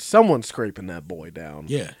to someone's scraping that boy down.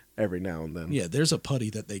 Yeah. Every now and then. Yeah, there's a putty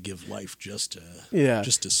that they give life just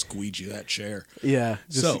to squeegee that chair. Yeah.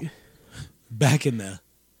 So, back in the...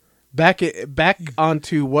 Back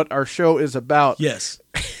onto what our show is about. Yes.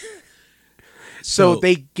 So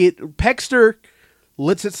they get... Pexter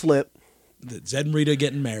lets it slip. Zed and Rita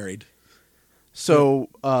getting married. So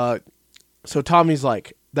Tommy's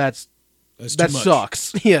like, that That's too much.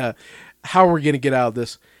 sucks. Yeah. How are we going to get out of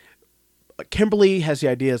this? Kimberly has the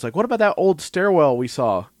idea. It's like, what about that old stairwell we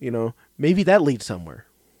saw? Maybe that leads somewhere.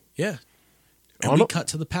 Yeah. And we cut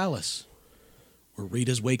to the palace where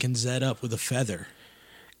Rita's waking Zed up with a feather.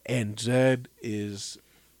 And Zed is...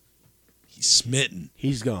 He's smitten.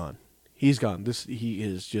 He's gone. He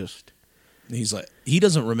is just... He's like, he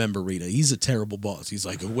doesn't remember Rita. He's a terrible boss. He's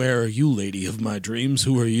like, where are you, lady of my dreams?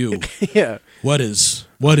 Who are you? Yeah. What is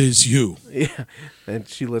you? Yeah. And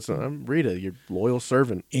she lets him, I'm Rita, your loyal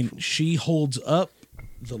servant. And she holds up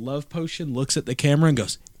the love potion, looks at the camera, and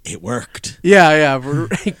goes, it worked. Yeah.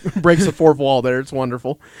 Breaks the fourth wall there. It's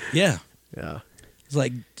wonderful. Yeah. Yeah. He's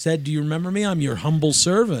like, Zed, do you remember me? I'm your humble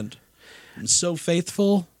servant. I'm so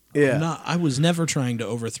faithful. Yeah. I was never trying to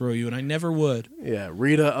overthrow you, and I never would. Yeah.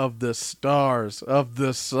 Rita of the stars, of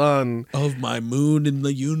the sun. Of my moon in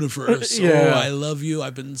the universe. Yeah. Oh, I love you.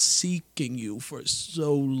 I've been seeking you for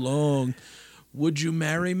so long. Would you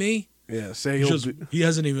marry me? Yeah. Say He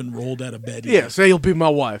hasn't even rolled out of bed yeah. yet. Say you'll be my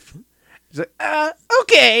wife. He's like,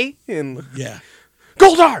 okay. And Yeah.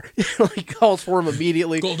 Goldar! He calls for him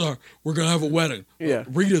immediately. Goldar, we're going to have a wedding. Yeah.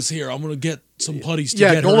 Rita's here. I'm going to get some putties to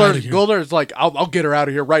Yeah, get her out of here. Goldar's like, I'll get her out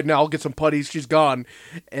of here right now. I'll get some putties. She's gone.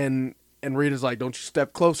 And Rita's like, don't you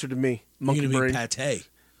step closer to me, You're monkey going to brain. be pate.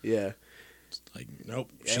 Yeah. Like, nope,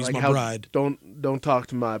 And she's like my how- bride. Don't talk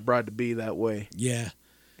to my bride to be that way. Yeah.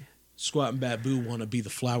 Squat and Babu want to be the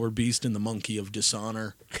flower beast and the monkey of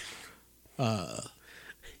dishonor. And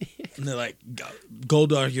they're like,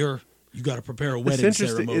 Goldar, you got to prepare a wedding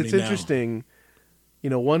ceremony It's now. interesting. You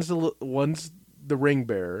know, one's the ring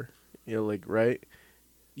bearer. You know, like right.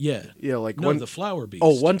 Yeah. Yeah, like No, one. the flower beast.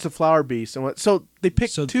 Oh, one's the flower beast, and so they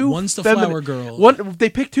picked So two. one's the flower girl. They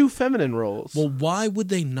picked two feminine roles. Well, why would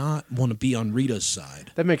they not want to be on Rita's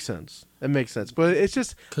side? That makes sense. But it's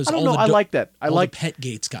just Because I don't know. I like that. I all like the pet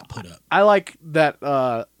gates got put up. I like that.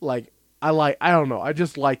 I don't know. I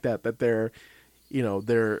just like that they're, you know,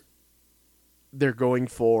 they're going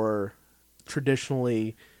for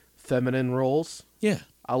traditionally feminine roles. Yeah.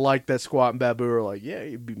 I like that Squat and Babu are like, yeah,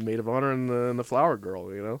 you'd be maid of honor and the flower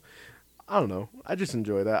girl. You know, I don't know. I just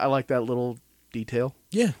enjoy that. I like that little detail.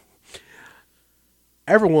 Yeah.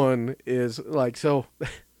 Everyone is like, so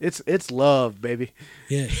it's love, baby.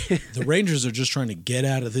 Yeah. The Rangers are just trying to get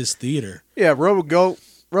out of this theater. Yeah, Robo Goat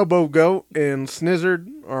and Snizzard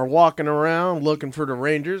are walking around looking for the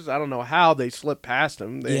Rangers. I don't know how they slipped past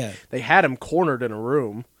him. They had him cornered in a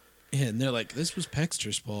room. Yeah, and they're like, this was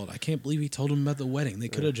Pexter's fault. I can't believe he told him about the wedding. They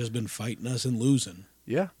could have just been fighting us and losing.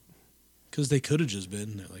 Yeah. Because they could have just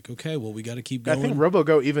been. They're like, okay, well, we got to keep I going. think Robo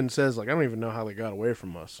Goat even says, like, I don't even know how they got away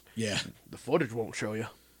from us. Yeah. The footage won't show you.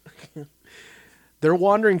 They're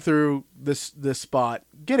wandering through this spot,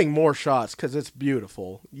 getting more shots because it's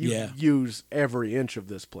beautiful. You use every inch of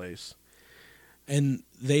this place. And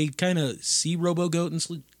they kind of see Robo-Goat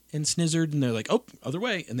and Snizzard, and they're like, oh, other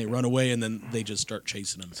way. And they run away, and then they just start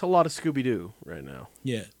chasing them. It's a lot of Scooby-Doo right now.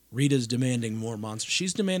 Yeah. Rita's demanding more monsters.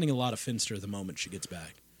 She's demanding a lot of Finster the moment she gets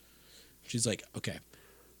back. She's like, okay,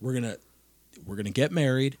 we're gonna get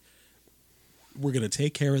married. We're gonna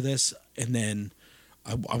take care of this, and then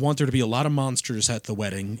I want there to be a lot of monsters at the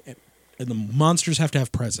wedding, and the monsters have to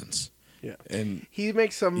have presents. Yeah. And He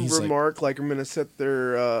makes some he's remark like I'm going to set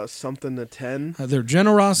their something to 10. their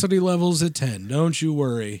generosity levels at 10. Don't you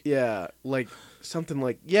worry. Yeah, like something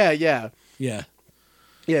like, yeah. Yeah.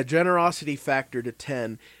 Yeah, generosity factor to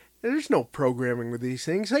 10. There's no programming with these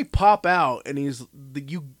things. They pop out, and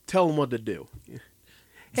you tell them what to do.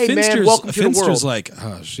 Hey, man, welcome to the world. Finster's like,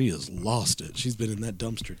 she has lost it. She's been in that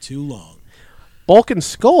dumpster too long. Bulk and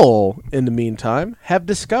Skull, in the meantime, have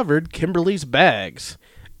discovered Kimberly's bags.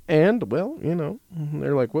 And, well, you know,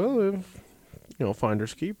 they're like, well, if, you know,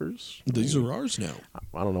 finders keepers. These are ours now.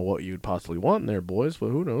 I don't know what you'd possibly want in there, boys, but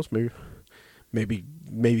who knows?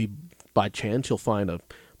 Maybe by chance you'll find a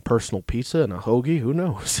personal pizza and a hoagie. Who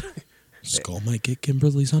knows? Skull might get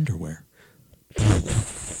Kimberly's underwear.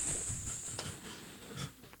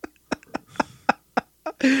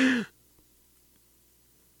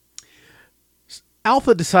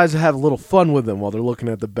 Alpha decides to have a little fun with them while they're looking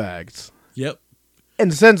at the bags. Yep.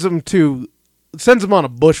 And sends them on a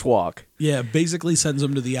bushwalk. Yeah, basically sends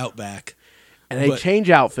them to the Outback. And they change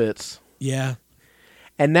outfits. Yeah.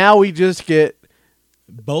 And now we just get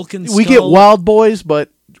Bulk and we get Wild Boys, but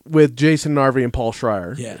with Jason Narvey and Paul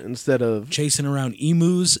Schreier. Yeah. Instead of chasing around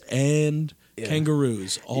emus and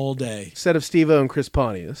kangaroos all day. Instead of Steve-O and Chris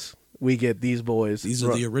Pontius, we get these boys. These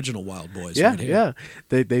are the original Wild Boys. Yeah, right here. yeah.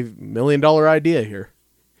 They've $1 million idea here.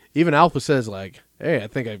 Even Alpha says like, "Hey, I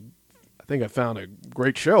think I found a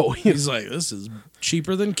great show." He's like, this is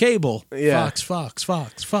cheaper than cable. Yeah. Fox.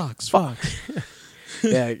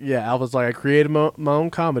 yeah. Alpha's like, I created my own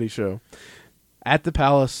comedy show at the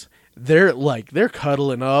palace. They're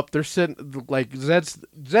cuddling up. They're sitting like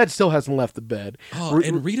Zed still hasn't left the bed. Oh,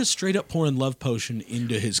 and Rita's straight up pouring love potion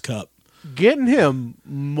into his cup. Getting him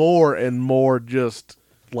more and more just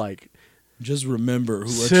remember what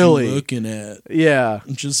silly. you're looking at. Yeah.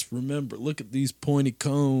 Just remember, look at these pointy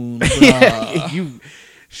cones.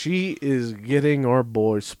 She is getting our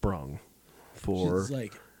boy sprung for. She's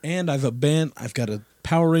like, and I've got a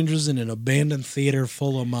Power Rangers in an abandoned theater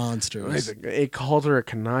full of monsters. He calls her a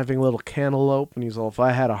conniving little cantaloupe, and he's all, if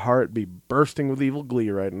I had a heart, it'd be bursting with evil glee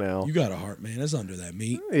right now. You got a heart, man. It's under that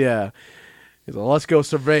meat. Yeah. He's like, let's go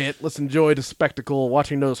survey it. Let's enjoy the spectacle,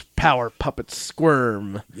 watching those power puppets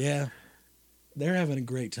squirm. Yeah. They're having a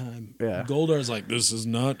great time. Yeah. Goldar's like, this is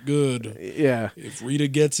not good. Yeah. If Rita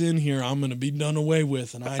gets in here, I'm going to be done away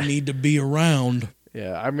with, and I need to be around.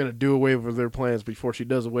 Yeah, I'm going to do away with their plans before she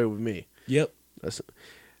does away with me. Yep.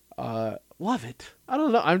 Love it. I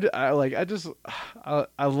don't know.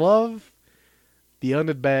 I love the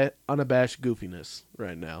unabashed goofiness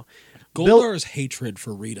right now. Goldar's hatred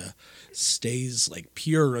for Rita stays like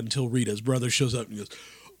pure until Rita's brother shows up and goes,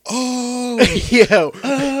 oh, yeah.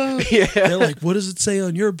 They're like, what does it say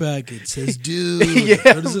on your back? It says, dude.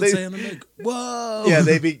 Yeah, what does it say on the back? Whoa.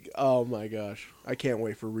 Yeah, oh my gosh. I can't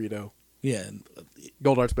wait for Rito. Yeah.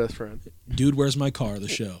 Goldar's best friend. Dude, Where's My Car? The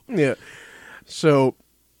show. Yeah. So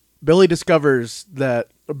Billy discovers that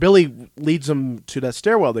Billy leads them to that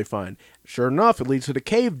stairwell they find. Sure enough, it leads to the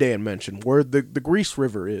cave Dan mentioned, where the Grease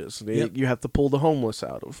River is. Yep. You have to pull the homeless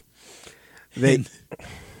out of.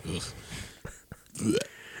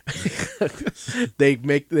 They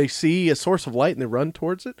they see a source of light and they run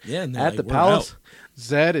towards it. Yeah, and they're at like, the "We're palace, out."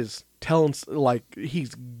 Zed is telling like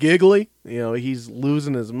he's giggly. You know, he's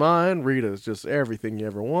losing his mind. Rita's just everything you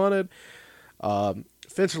ever wanted.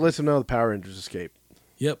 Fincher lets him know the Power Rangers escape.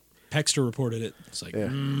 Yep. Pexter reported it. It's like, Yeah.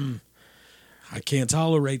 I can't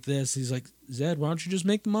tolerate this. He's like, Zed, why don't you just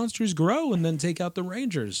make the monsters grow and then take out the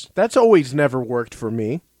Rangers? That's always never worked for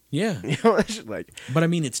me. Yeah. You know, it's just like, But I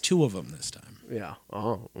mean, it's 2 of them this time. yeah.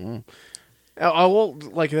 Oh. I will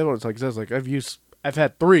like that one's like says like I've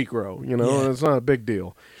had 3 grow. You know, Yeah. and it's not a big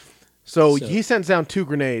deal. So So- he sends down 2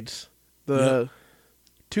 grenades. The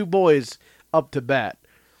 2 boys up to bat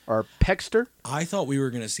are Pexter. I thought we were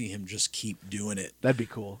going to see him just keep doing it. That'd be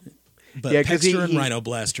cool. But Yeah, 'cause Pexter he- and Rhino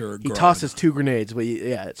Blaster are He growing tosses up. 2 grenades, but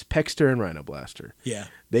yeah, it's Pexter and Rhino Blaster. Yeah.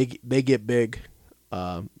 They get big,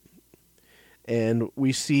 and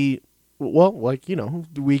we see, well, like, you know,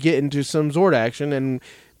 we get into some Zord action, and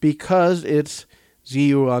because it's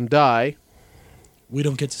Ziyu on Dai, We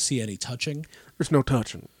don't get to see any touching. there's no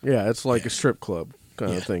touching. Yeah, it's like Yeah. a strip club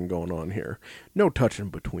kind Yeah. of thing going on here. No touching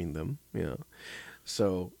between them. Yeah,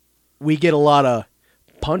 so we get a lot of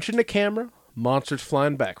punching the camera, monsters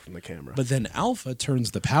flying back from the camera. But then Alpha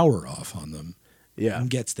turns the power off on them yeah, and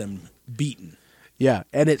gets them beaten. yeah,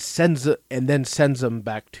 and it sends them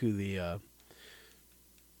back to the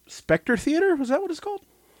Spectre Theater. Was that what it's called?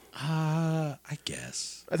 I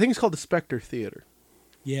guess. I think it's called the Spectre Theater.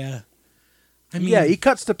 Yeah. I mean, Yeah, he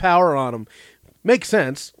cuts the power on him. Makes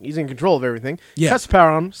sense. He's in control of everything. Yeah. Cuts the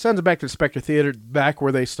power on him, sends it back to the Spectre Theater, back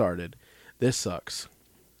where they started. This sucks.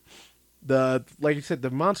 Like you said, the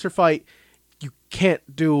monster fight, you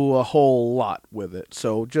can't do a whole lot with it.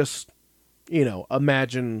 So just, you know,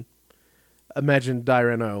 imagine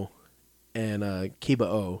Daireno and Kiba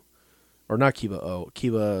O. Or not Kiba O.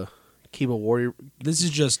 Kiba Warrior. this is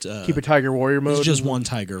just Kiba Tiger Warrior mode. This is just one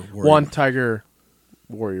tiger. One Tiger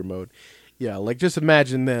Warrior mode. Yeah, like just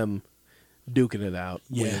imagine them duking it out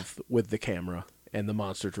Yeah. with the camera and the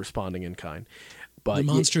monsters responding in kind. But The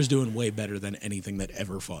monster's doing way better than anything that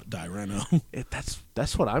ever fought Daireno.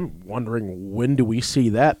 that's what I'm wondering. When do we see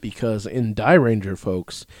that? Because in Die Ranger,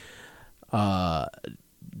 folks, Daireno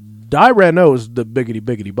is the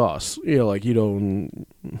biggity boss. You know, like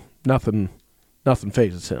nothing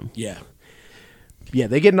phases him. Yeah. Yeah,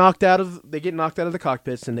 they get knocked out of the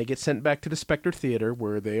cockpits and they get sent back to the Spectre Theater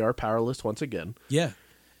where they are powerless once again. Yeah.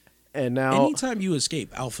 And now Anytime you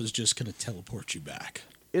escape, Alpha's just going to teleport you back.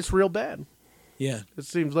 it's real bad. Yeah. It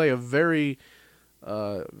seems like a very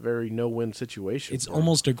no-win situation. It's for 'em.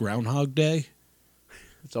 almost a Groundhog Day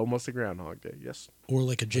It's almost a Groundhog Day. Yes. or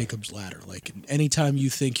like a Jacob's Ladder. Like anytime you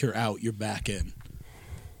think you're out, you're back in.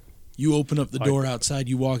 You open up the door outside,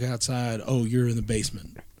 you walk outside, oh, you're in the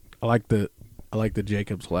basement. I like the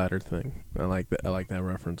Jacob's Ladder thing. I like that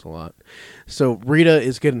reference a lot. So Rita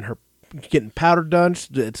is getting powder dunched.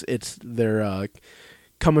 They're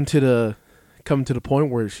coming to the point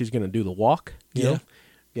where she's gonna do the walk. You know?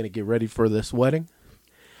 Gonna get ready for this wedding.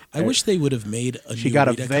 I wish they would have made a She new got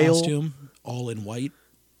a Rita veil. costume all in white.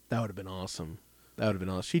 That would have been awesome.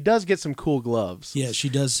 She does get some cool gloves. Yeah, she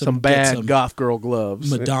does Some get bad some goth girl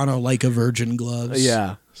gloves. Madonna like a virgin gloves.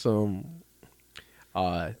 Yeah. Some.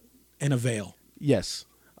 And a veil. Yes,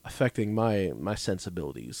 affecting my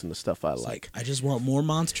sensibilities and the stuff I It's like. I just want more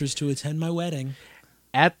monsters to attend my wedding.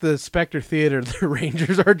 At the Spectre Theater, the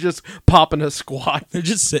Rangers are just popping a squat, They're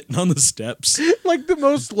just sitting on the steps. like the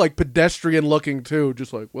most like pedestrian looking too.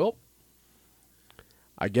 Just like, well,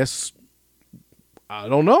 I guess I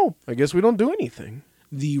don't know. I guess we don't do anything.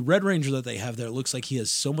 The Red Ranger that they have there looks like he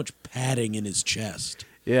has so much padding in his chest.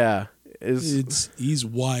 Yeah, He's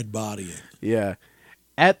wide bodying. yeah.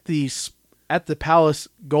 At the palace,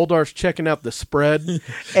 Goldar's checking out the spread,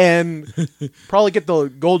 and probably get the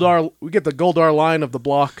Goldar line of the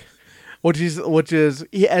block, which is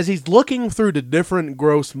as he's looking through the different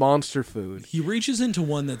gross monster food. He reaches into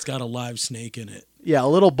one that's got a live snake in it. Yeah, a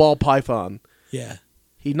little ball python. Yeah.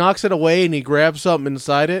 He knocks it away and he grabs something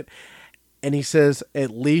inside it, and he says,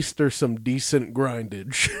 "At least there's some decent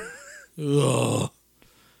grindage." Ugh.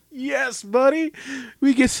 Yes, buddy.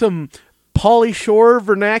 We get some Pauly Shore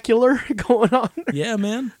vernacular going on. Yeah,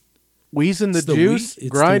 man. Wheezing the It's the juice, it's the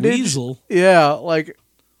grindage. weasel. Yeah, like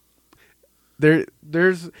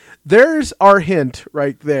there's our hint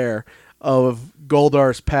right there of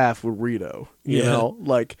Goldar's path with Rito. You Yeah. know,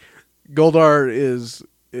 like Goldar is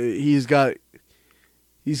he's got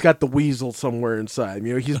the weasel somewhere inside.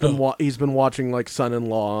 You know, he's been watching like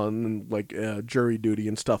Son-in-Law and like Jury Duty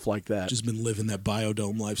and stuff like that. Just been living that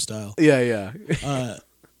biodome lifestyle. Yeah. Uh,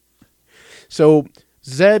 So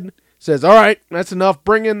Zed says, "All right, that's enough.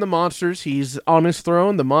 Bring in the monsters." He's on his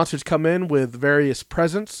throne. The monsters come in with various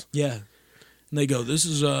presents. yeah. And they go, this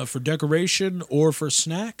is for decoration or for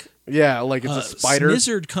snack. Yeah, like it's a spider.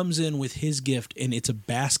 Snizzard comes in with his gift, and it's a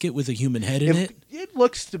basket with a human head in it. It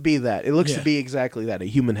looks to be that. It looks to Yeah. be exactly that, a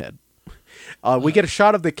human head. We get a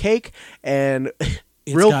shot of the cake, and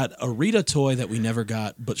It's got a Rita toy that we never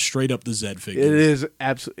got, but straight up the Zed figure. it is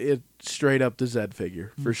absolutely straight up the Zed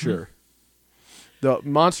figure, for sure. The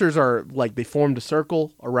monsters are, like, they formed a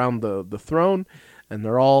circle around the throne, and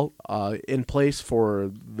they're all in place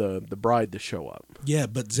for the bride to show up. Yeah,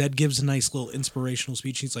 but Zed gives a nice little inspirational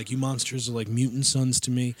speech. He's like, you monsters are like mutant sons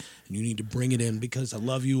to me, and you need to bring it in because I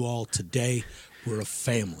love you all. Today, we're a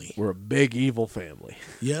family. We're a big evil family.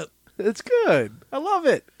 Yep. It's good. I love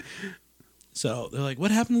it. So they're like,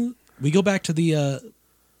 what happened? We go back to the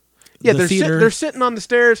Yeah, the theater. they're sitting on the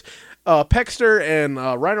stairs. Pexter and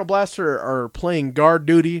Rhino Blaster are playing guard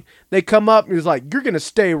duty. They come up and he's like, "You're gonna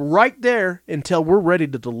stay right there until we're ready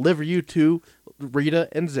to deliver you to Rita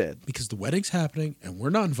and Zed." because the wedding's happening, and we're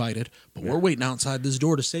not invited, but we're waiting outside this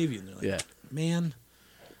door to save you. And they're like, Yeah. man,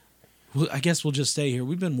 I guess we'll just stay here.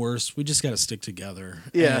 We've been worse. We just got to stick together.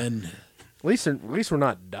 Yeah. And At least we're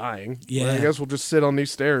not dying. Yeah. I guess we'll just sit on these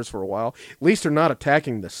stairs for a while. At least they're not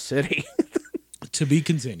attacking the city. to be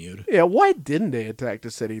continued. Yeah, why didn't they attack the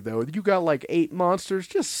city though? You got like 8 monsters.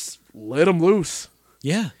 Just let them loose.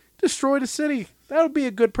 Yeah. Destroy the city. That would be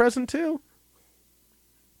a good present too.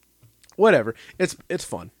 Whatever. It's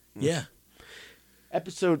fun. Yeah.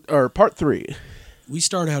 Part 3. We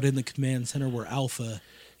start out in the command center where Alpha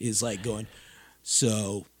is like going,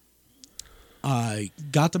 so I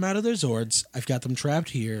got them out of their Zords. I've got them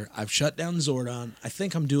trapped here. I've shut down Zordon. I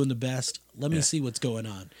think I'm doing the best. Let me see what's going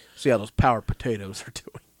on. See how those power potatoes are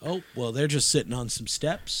doing. Oh, well, they're just sitting on some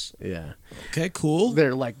steps. Yeah. Okay, cool.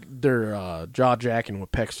 They're jaw jacking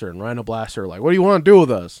with Pexter and Rhino Blaster. Like, what do you want to do with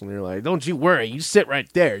us? And they're like, don't you worry. You sit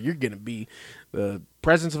right there. You're going to be the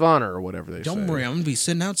presence of honor or whatever they say. Don't worry. I'm going to be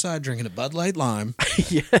sitting outside drinking a Bud Light Lime.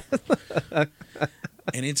 Yeah.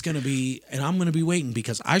 And it's going to be, and I'm going to be waiting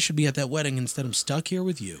because I should be at that wedding instead I'm stuck here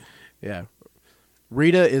with you. Yeah.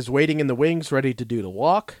 Rita is waiting in the wings, ready to do the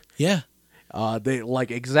walk. Yeah. They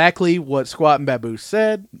like exactly what Squat and Babu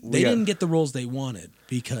said. They didn't get the roles they wanted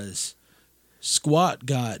because Squat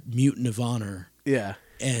got Mutant of Honor Yeah.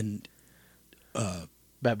 and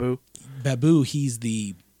Babu. Babu, he's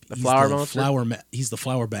the flower monster? He's the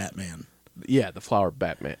flower Batman. Yeah, the flower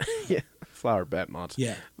Batman. Yeah. Flower Bat monster.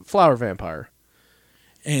 Yeah. Flower vampire.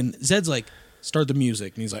 And Zed's like, start the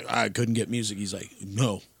music. And he's like, I couldn't get music. He's like,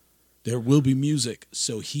 no, there will be music.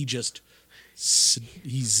 So he just,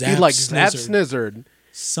 he zaps Snizzard.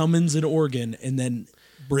 summons an organ, and then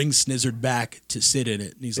brings Snizzard back to sit in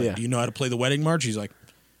it. And he's like, Yeah. do you know how to play the wedding march? He's like,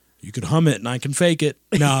 you could hum it and I can fake it.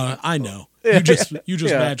 No, I know. Yeah. You just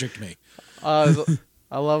Yeah. magicked me. I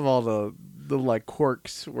love all the like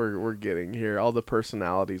quirks we're getting here, all the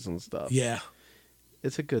personalities and stuff. Yeah.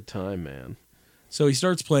 It's a good time, man. So he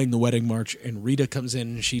starts playing the wedding march, and Rita comes in,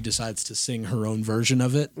 and she decides to sing her own version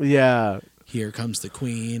of it. Yeah. Here comes the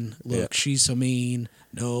queen. Look, Yeah. she's so mean.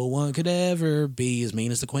 No one could ever be as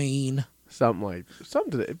mean as the queen. Something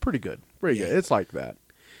pretty good. Pretty Yeah. good. It's like that.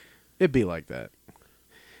 It'd be like that.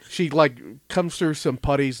 She like comes through some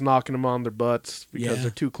putties, knocking them on their butts because Yeah.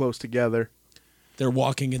 they're too close together. They're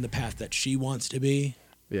walking in the path that she wants to be.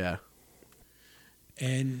 Yeah.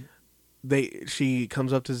 And She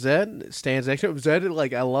comes up to Zed, stands next to him. Zed,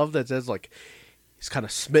 like, I love that Zed's like, he's kind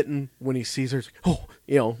of smitten when he sees her. He's like,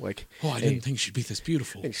 oh, like, I didn't think she'd be this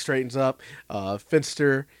beautiful. and he straightens up.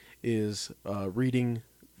 Finster is reading.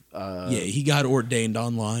 Yeah, he got ordained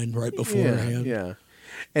online right beforehand. Yeah.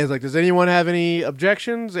 And it's like, does anyone have any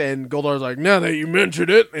objections? And Goldar's like, now that you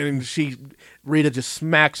mentioned it. And Rita just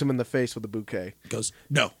smacks him in the face with a bouquet. Goes,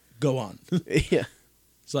 no, go on. Yeah.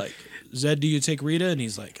 It's like, Zed, do you take Rita? And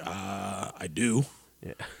he's like, I do.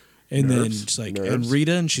 Yeah. And then Nerves, it's like, nerves. and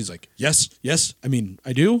Rita, and she's like, yes, I mean,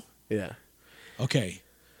 I do. Yeah. Okay.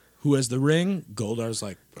 Who has the ring? Goldar's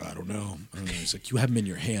like, I don't know. He's like, you have him in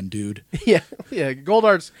your hand, dude. Yeah. Yeah.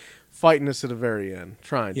 Goldar's fighting us at the very end,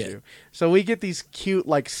 trying Yeah. to. So we get these cute,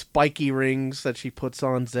 like, spiky rings that she puts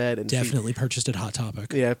on Zed. And Definitely purchased at Hot Topic.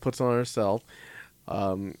 puts on herself.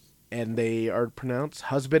 And they are pronounced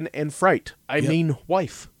husband and fright. I Yep. mean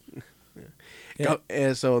wife. Yeah.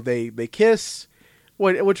 And so they kiss.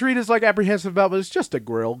 which Rita's like apprehensive about, but it's just a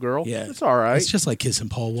grill, girl. Yeah. It's all right. It's just like kissing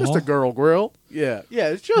Paul Wall. just a girl grill. Yeah. Yeah,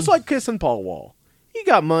 it's just like kissing Paul Wall. He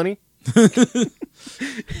got money.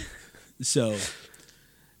 So,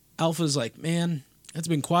 Alpha's like, man, it's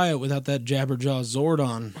been quiet without that Jabberjaw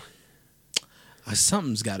Zordon.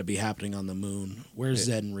 Something's got to be happening on the moon. Where's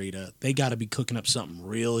Zed and Rita? They got to be cooking up something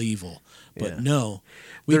real evil. But Yeah. no,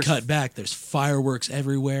 we There's- cut back. There's fireworks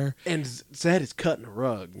everywhere. And Zed is cutting a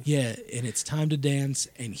rug. Yeah, and it's time to dance,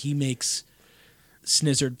 and he makes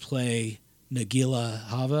Snizzard play Nagila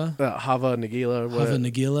Hava. Hava, Nagila, Hava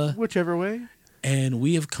Nagila. whichever way. And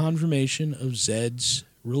we have confirmation of Zed's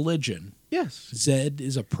religion. Yes. Zed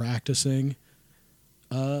is a practicing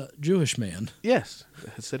Jewish man. Yes.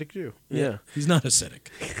 Hasidic Jew. Yeah. He's not Hasidic.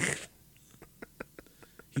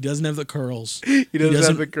 He doesn't have the curls. He doesn't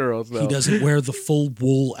have the girls, though. He doesn't wear the full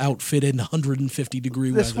wool outfit in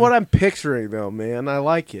 150-degree weather. That's what I'm picturing, though, man. I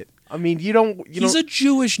like it. I mean, He's a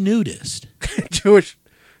Jewish nudist. Jewish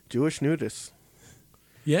nudist.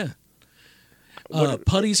 Yeah.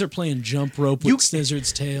 Putties are playing jump rope with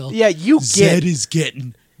Snizzard's tail. Yeah, Zed is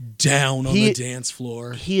getting down on the dance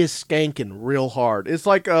floor. He is skanking real hard. It's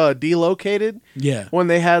like Delocated. Yeah. When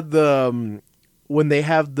they had the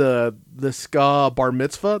ska bar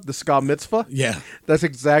mitzvah, the ska mitzvah. Yeah. That's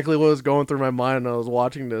exactly what was going through my mind when I was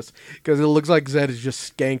watching this, because it looks like Zed is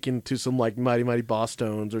just skanking to some like Mighty Mighty Boss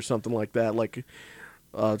Tones or something like that, like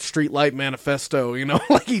Streetlight Manifesto.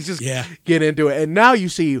 Like he's just get into it. And now you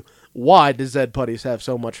see why does Zed Putties have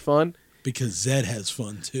so much fun. Because Zed has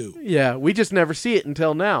fun too. Yeah, we just never see it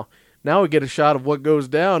until now. Now we get a shot of what goes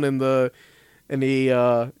down in the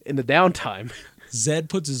downtime. Zed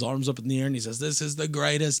puts his arms up in the air and he says, "This is the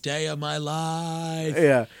greatest day of my life."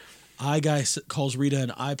 Yeah. Eye guy calls Rita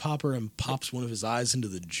an eye popper and pops one of his eyes into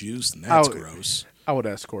the juice, and that's gross. I would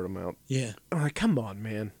escort him out. Yeah. I'm like, come on,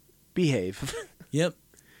 man, behave. Yep.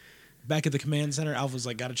 Back at the command center, Alpha's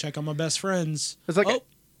like, "Gotta check on my best friends." It's like,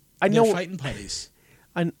 I know they're fighting putties.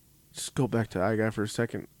 Just go back to Eye Guy for a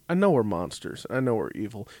second. I know we're monsters. I know we're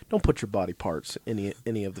evil. Don't put your body parts in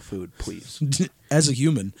any of the food, please. As a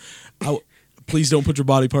human, please don't put your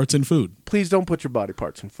body parts in food. Please don't put your body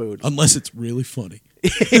parts in food. Unless it's really funny.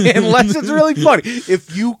 Unless it's really funny.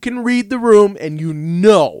 If you can read the room and you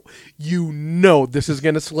know this is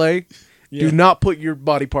going to slay, do not put your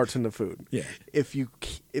body parts in the food. Yeah. If you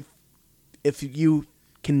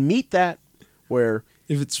can meet that where...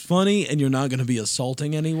 If it's funny and you're not going to be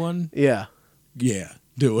assaulting anyone, yeah,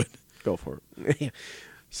 do it. Go for it.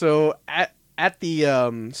 So at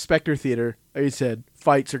the Spectre Theater, like you said,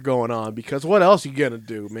 fights are going on because what else you gonna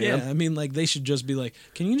do, man? Yeah, I mean, like they should just be like,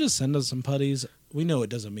 "Can you just send us some putties? We know it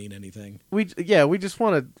doesn't mean anything." We just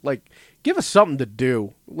want to like give us something to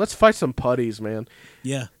do. Let's fight some putties, man.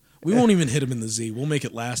 Yeah. We won't even hit him in the Z. We'll make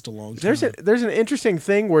it last a long time. There's an interesting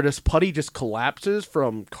thing where this putty just collapses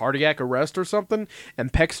from cardiac arrest or something,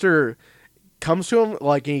 and Pexter comes to him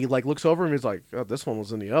like he like looks over him. He's like, "Oh, this one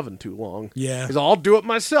was in the oven too long." Yeah, he's like, "I'll do it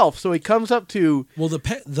myself." So he comes up to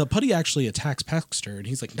the putty actually attacks Pexter, and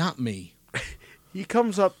he's like, "Not me." He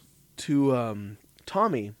comes up to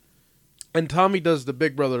Tommy, and Tommy does the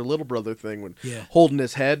big brother little brother thing when holding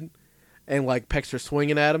his head, and like Pexter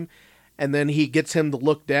swinging at him. And then he gets him to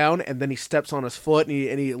look down, and then he steps on his foot,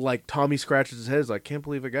 and he like Tommy scratches his head. He's like, "Can't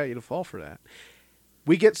believe I got you to fall for that."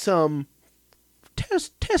 We get some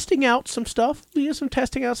testing out some stuff. We get some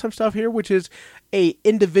testing out some stuff here, which is a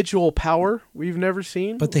individual power we've never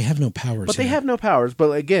seen. But they have no powers. But they have no powers.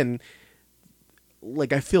 But again,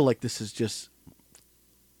 like I feel like this is just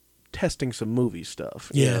testing some movie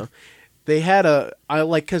stuff. Yeah, you know? They had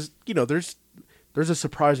because there's a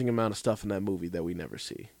surprising amount of stuff in that movie that we never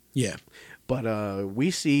see. Yeah. But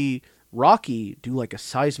we see Rocky do like a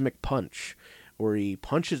seismic punch where he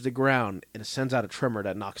punches the ground and it sends out a tremor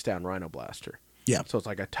that knocks down Rhino Blaster. Yeah. So it's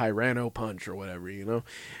like a Tyranno punch or whatever,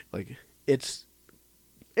 Like, it's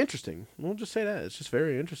interesting. We'll just say that. It's just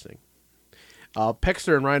very interesting.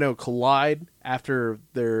 Pexter and Rhino collide after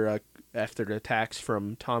their attacks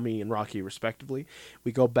from Tommy and Rocky, respectively.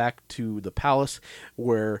 We go back to the palace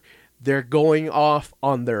where... they're going off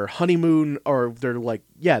on their honeymoon, or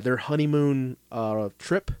their honeymoon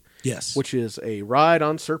trip. Yes. Which is a ride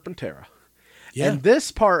on Serpentera. Yeah. And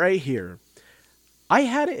this part right here, I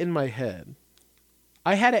had it in my head.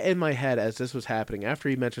 As this was happening after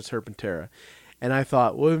he mentioned Serpentera. And I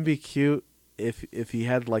thought, wouldn't it be cute if he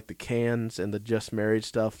had like the cans and the Just Married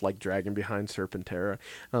stuff like dragging behind Serpentera?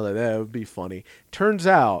 I was like, that would be funny. Turns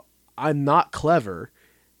out, I'm not clever.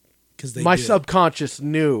 My subconscious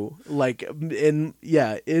knew, like in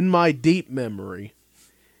my deep memory,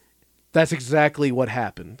 That's exactly what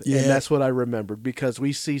happened. Yeah. And that's what I remembered, because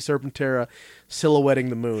we see Serpentera silhouetting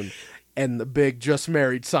the moon and the big just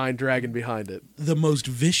married sign dragon behind it. The most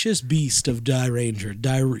vicious beast of Die Ranger,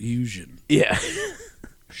 Diryusion, Yeah.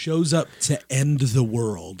 shows up to end the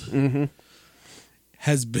world. Mm-hmm.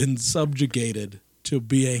 Has been subjugated to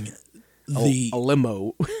being the a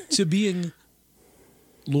limo. to being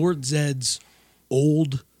Lord Zed's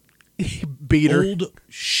old Beater.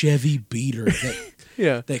 Chevy beater that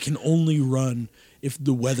Yeah. that can only run if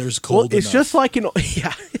the weather's Well, cold it's enough. just like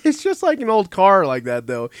it's just like an old car like that,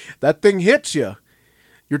 though. That thing hits you,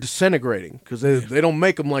 you're disintegrating, because they don't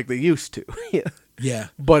make them like they used to. Yeah. Yeah.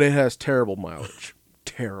 But it has terrible mileage.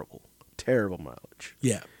 Terrible mileage.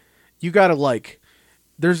 Yeah. You gotta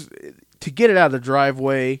to get it out of the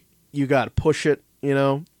driveway, you gotta push it,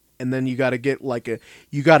 and then you gotta get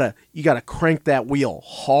you gotta crank that wheel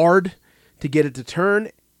hard to get it to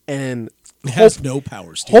turn, and It has no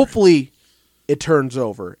power steering. hopefully it turns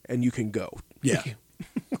over and you can go. Yeah.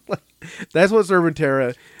 That's what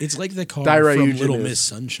Serpentera. It's like the car Diryusion from Little is. Miss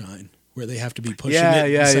Sunshine, where they have to be pushing Yeah,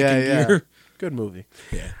 it yeah, in second yeah. gear. Good movie.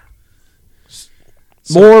 Yeah.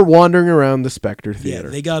 More wandering around the Spectre Yeah, Theater.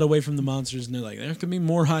 they got away from the monsters, and they're like, there can be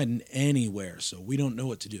more hiding anywhere, so we don't know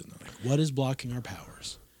what to do. And they're like, what is blocking our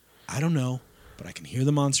powers? I don't know, but I can hear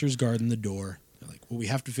the monsters guarding the door. They're like, well, we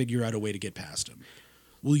have to figure out a way to get past them.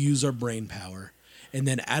 We'll use our brain power. And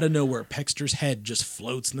then out of nowhere, Pexter's head just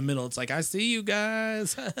floats in the middle. It's like, I see you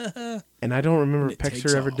guys. And I don't remember And if it takes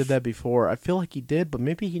Pexter ever off. did that before. I feel like he did, but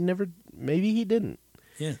maybe he didn't.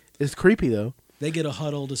 Yeah. It's creepy, though. They get a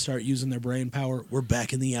huddle to start using their brain power. We're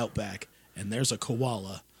back in the outback, and there's a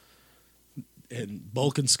koala. And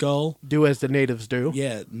Bulk and Skull, Do as the natives do.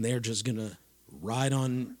 yeah, and they're just going to ride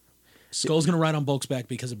on... Skull's going to ride on Bulk's back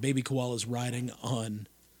because a baby koala's riding on...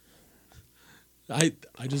 I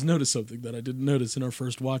just noticed something that I didn't notice in our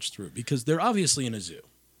first watch through, because they're obviously in a zoo.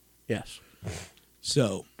 Yes.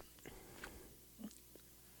 So,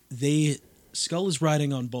 Skull is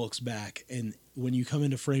riding on Bulk's back, and when you come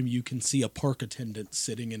into frame, you can see a park attendant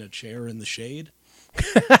sitting in a chair in the shade.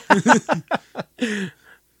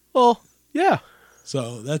 Well, yeah.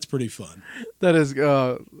 So that's pretty fun. That is,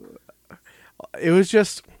 it was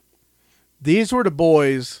just, these were the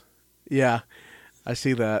boys. Yeah, I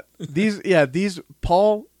see that. These,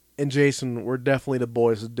 Paul and Jason were definitely the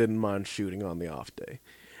boys that didn't mind shooting on the off day.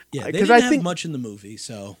 Yeah, they 'Cause didn't I have think- much in the movie,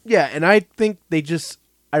 so Yeah, and I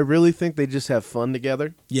really think they just have fun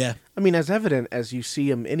together. yeah. I mean, as evident as you see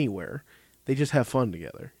them anywhere, they just have fun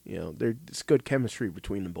together. It's good chemistry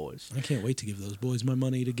between the boys. I can't wait to give those boys my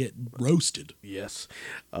money to get roasted. Yes,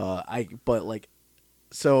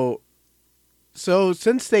 so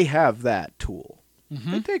since they have that tool,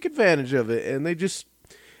 they take advantage of it, and they just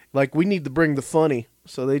we need to bring the funny,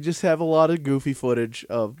 so they just have a lot of goofy footage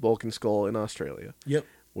of Bulk and Skull in Australia, Yep.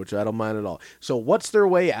 which I don't mind at all. So what's their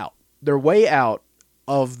way out? Their way out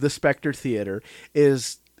of the Spectre Theater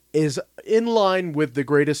is in line with the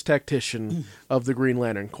greatest tactician of the Green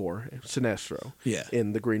Lantern Corps, Sinestro, Yeah.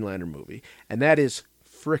 in the Green Lantern movie, and that is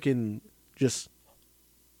frickin' just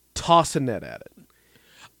toss a net at it.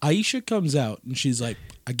 Aisha comes out and she's like,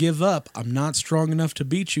 I give up. I'm not strong enough to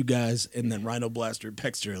beat you guys. And then Rhino Blaster and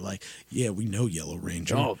Pexter are like, yeah, we know Yellow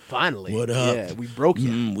Ranger. Oh, finally! What up? Yeah, we broke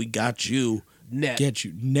you. We got you. Net. Get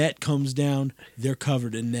you. Net comes down. They're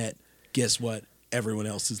covered in net. Guess what? Everyone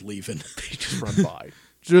else is leaving. They just run by.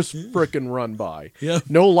 Just frickin' run by. Yep.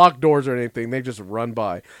 No locked doors or anything. They just run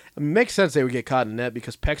by. It makes sense they would get caught in net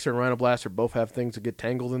because Pexter and Rhino Blaster both have things that get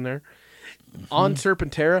tangled in there. On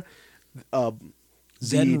Serpentera, Zed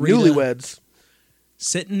the and Rita newlyweds.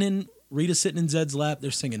 Rita's sitting in Zed's lap.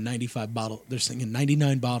 They're singing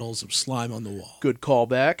 99 bottles of slime on the wall. Good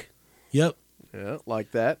callback. Yep. Yeah,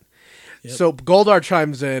 like that. Yep. So Goldar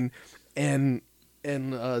chimes in, and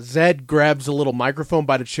Zed grabs a little microphone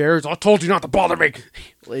by the chairs. I told you not to bother me.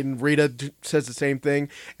 And Rita says the same thing,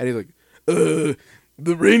 and he's like,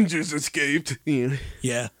 the Rangers escaped.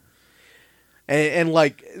 Yeah. And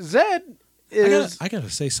Zed is... I gotta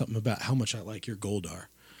say something about how much I like your Goldar.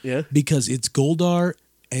 Yeah. Because it's Goldar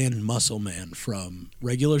and Muscle Man from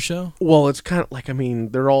regular show. Well, it's kind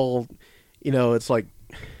of they're all, it's like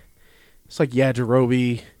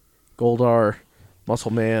Yajirobe, Goldar,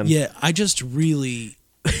 Muscle Man. Yeah, I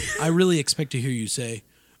really expect to hear you say,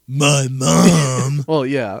 my mom. Well,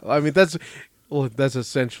 yeah. That's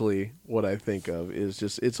essentially what I think of is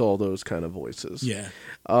just, it's all those kind of voices. Yeah.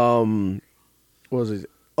 What was it?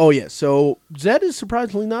 Oh, yeah. So Zed is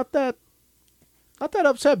surprisingly not that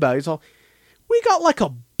upset about it. He's all, we got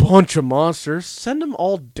a bunch of monsters. Send them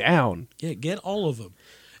all down. Yeah, get all of them.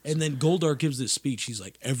 And then Goldar gives this speech. He's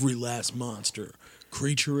like, every last monster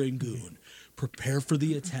Creature and Goon, prepare for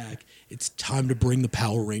the attack. It's time to bring the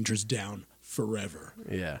Power Rangers down forever.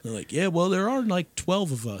 Yeah. They're like, yeah, well, there are like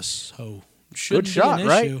 12 of us, so shouldn't Good shot, be an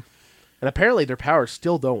right? issue. And apparently their powers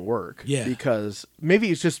still don't work. Yeah. Because maybe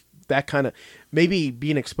it's just that kind of, maybe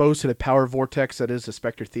being exposed to the power vortex that is the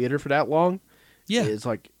Spectre Theater for that long. Yeah. Is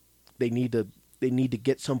like they need to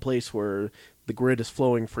get someplace where the grid is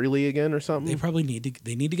flowing freely again or something. They probably need to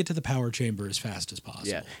get to the power chamber as fast as possible.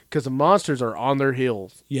 Yeah, because the monsters are on their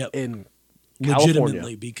heels. Yep. In Legitimately,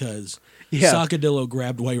 California. because Yeah. Sacadillo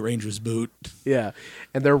grabbed White Ranger's boot. Yeah,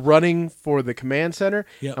 and they're running for the command center,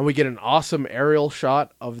 Yep. and we get an awesome aerial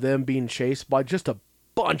shot of them being chased by just a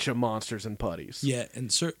bunch of monsters and putties. Yeah,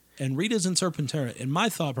 and Rita's in Serpentera. And my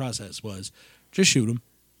thought process was, just shoot him.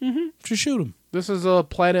 Mm-hmm. Just shoot him. This is a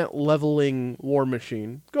planet leveling war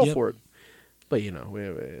machine. Go Yep. for it. But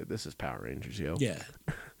this is Power Rangers, yo. Yeah.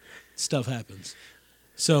 Stuff happens.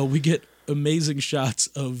 So we get amazing shots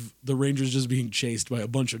of the Rangers just being chased by a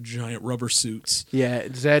bunch of giant rubber suits. Yeah,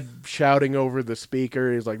 Zed shouting over the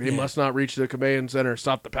speaker. He's like, "They Yeah. must not reach the command center.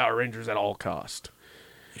 Stop the Power Rangers at all cost."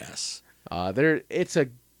 Yes.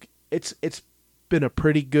 It's been a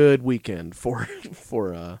pretty good weekend for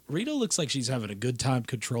Rita looks like she's having a good time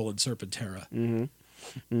controlling Serpentera. Mm-hmm.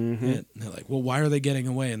 And they're like, well, why are they getting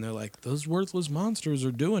away? And they're like, those worthless monsters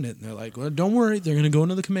are doing it. And they're like, well, don't worry. They're going to go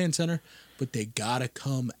into the command center, but they got to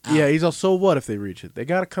come out. Yeah, he's all, so what if they reach it? They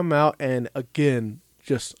got to come out and, again,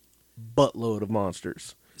 just buttload of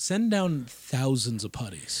monsters. Send down thousands of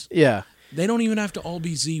putties. Yeah. They don't even have to all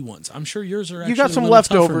be Z ones. I'm sure yours are actually You got some a little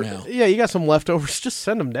tougher leftover. now. Yeah, you got some leftovers. Just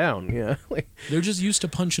send them down. Yeah. They're just used to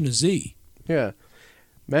punching a Z. Yeah.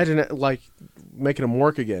 Imagine it, like making them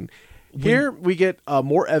work again. Here we get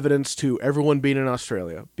more evidence to everyone being in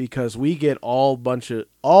Australia because we get all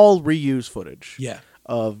reused footage. Yeah.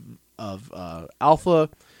 Of Alpha,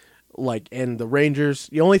 and the Rangers.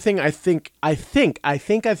 The only thing I think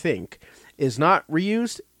is not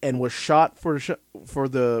reused and was shot for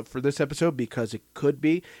this episode because it could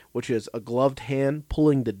be, which is a gloved hand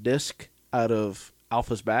pulling the disc out of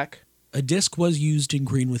Alpha's back. A disc was used in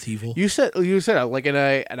Green with Evil. You said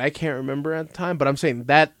and I can't remember at the time, but I'm saying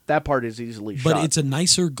that part is easily shot. But it's a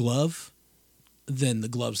nicer glove than the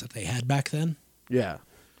gloves that they had back then. Yeah.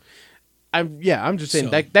 I'm just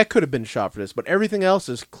saying So- that could have been shot for this, but everything else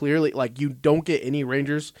is clearly you don't get any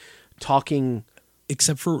Rangers talking.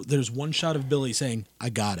 Except for there's one shot of Billy saying, I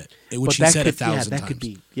got it. Which But he that said could, 1,000 that times.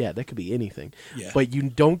 could be anything. Yeah. But you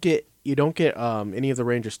don't get any of the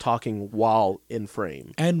Rangers talking while in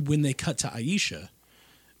frame. And when they cut to Aisha,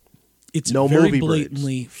 it's No very movie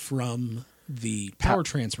blatantly from the Power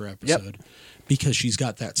Transfer episode because she's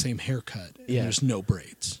got that same haircut and Yeah. there's no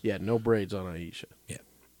braids. Yeah, no braids on Aisha. Yeah.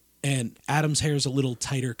 And Adam's hair is a little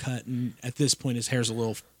tighter cut, and at this point his hair's a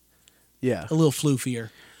little Yeah.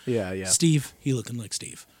 floofier. Yeah. Steve, he looking like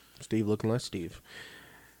Steve. Steve looking like Steve.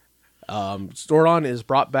 Zordon is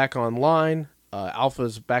brought back online.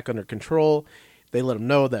 Alpha's back under control. They let him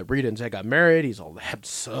know that Rita and Zed got married. He's all, that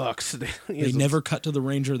sucks. They never cut to the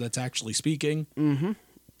Ranger that's actually speaking. Mm-hmm.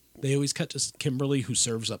 They always cut to Kimberly, who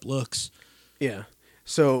serves up looks. Yeah.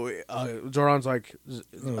 So Zordon's like,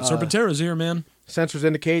 Serpentera's here, man. sensors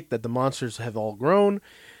indicate that the monsters have all grown.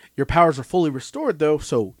 Your powers are fully restored, though,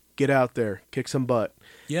 so get out there, kick some butt.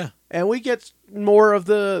 Yeah. And we get more of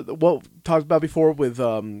what we talked about before with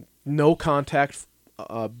no contact,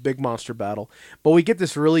 big monster battle. But we get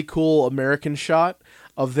this really cool American shot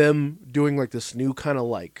of them doing this new kind of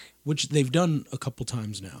Which they've done a couple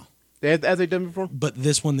times now. Have they done before? But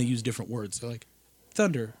this one they use different words. They're like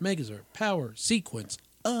Thunder, Megazord, Power, Sequence,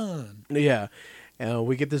 On. Yeah.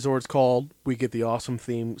 We get the Zords called. We get the awesome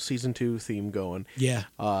theme, season 2 theme going. Yeah.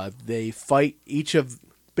 They fight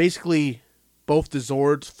basically both the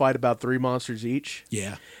Zords fight about 3 monsters each.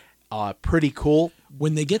 Yeah. Pretty cool.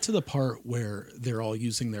 When they get to the part where they're all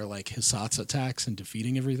using their Hisatsu attacks and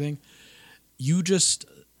defeating everything,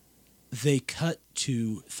 they cut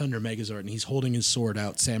to Thunder Megazord and he's holding his sword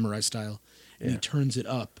out samurai style and he turns it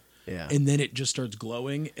up. Yeah. And then it just starts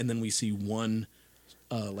glowing and then we see one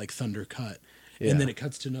thunder cut. Yeah. And then it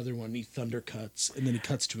cuts to another one, he thunder cuts, and then he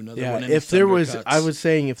cuts to another Yeah, one. And if he there thunder was, cuts. I was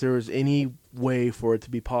saying if there was any way for it to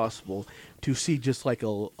be possible to see just a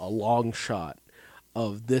long shot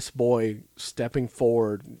of this boy stepping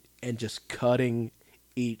forward and just cutting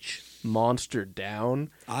each monster down,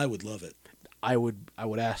 I would love it. I would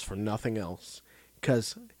ask for nothing else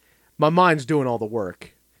because my mind's doing all the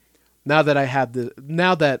work. Now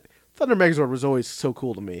that Thunder Megazord was always so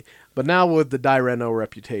cool to me, but now with the Dai-Reno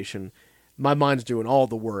reputation, my mind's doing all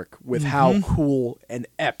the work with how cool and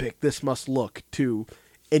epic this must look to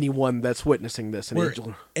anyone that's witnessing this. Where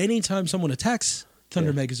anytime someone attacks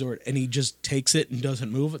Thunder Megazord, and he just takes it and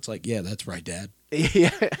doesn't move. It's like, yeah, that's right, Dad. Yeah.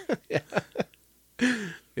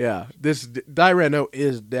 Yeah. This Dyreno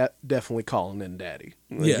is definitely calling in Daddy.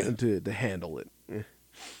 To handle it. Yeah.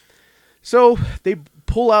 So they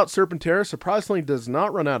pull out Serpentera. Surprisingly, does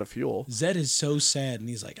not run out of fuel. Zed is so sad, and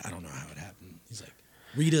he's like, I don't know how it happened. He's like,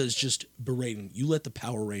 Rita is just berating. You let the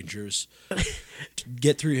Power Rangers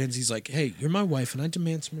get through your hands. He's like, hey, you're my wife, and I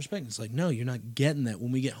demand some respect. It's like, no, you're not getting that.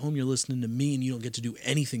 When we get home, you're listening to me, and you don't get to do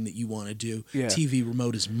anything that you want to do. Yeah. TV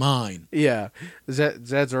remote is mine. Yeah.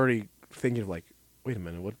 Zed's already thinking of like, wait a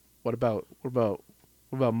minute, what about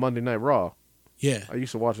Monday Night Raw? Yeah. I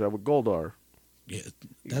used to watch that with Goldar. Yeah.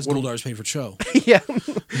 That's What- Goldar's favorite show. Yeah.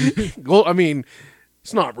 I mean,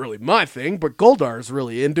 it's not really my thing, but Goldar's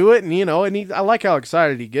really into it, and I like how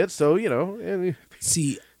excited he gets. So and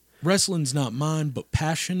See, wrestling's not mine, but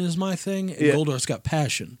passion is my thing, and Yeah. Goldar's got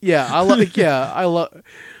passion. I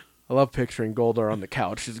love picturing Goldar on the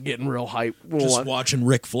couch, just getting real hype. Just watching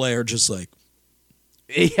Ric Flair just like,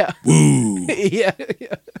 Yeah, woo, yeah,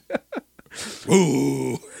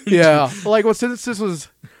 woo. yeah. Like, since this was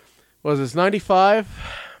this 95?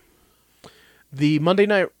 The Monday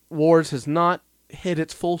Night Wars has not hit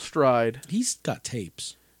its full stride. He's got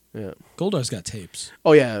tapes. Yeah. Goldar's got tapes.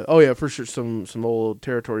 Oh yeah, for sure. Some old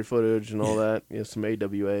territory footage and all that. Yeah, some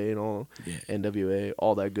AWA and all, Yeah. NWA,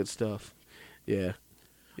 all that good stuff. Yeah,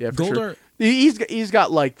 for Goldar, sure. He's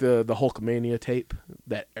got like the Hulkamania tape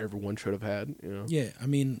that everyone should have had. yeah, I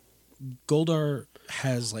mean, Goldar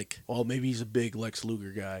has like, Well, maybe he's a big Lex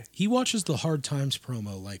Luger guy. he watches the Hard Times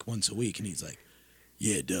promo like once a week, and he's like,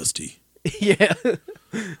 yeah, Dusty, Yeah,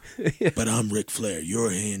 but I'm Ric Flair.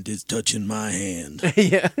 Your hand is touching my hand.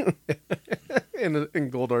 yeah. in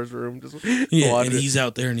Goldar's room, just Yeah, watch and it. he's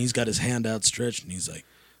out there, and he's got his hand outstretched, and he's like,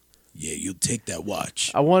 yeah, you'll take that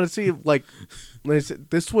watch. I want to see like,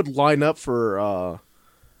 this would line up for.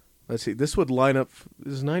 Let's see. This would line up.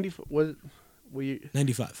 This is 90. What?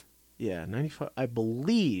 95. Yeah, 95. I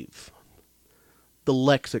believe the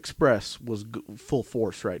Lex Express was full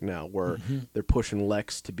force right now, where they're pushing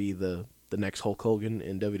Lex to be the next Hulk Hogan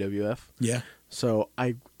in WWF. Yeah. So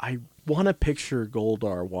I want to picture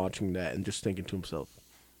Goldar watching that and just thinking to himself,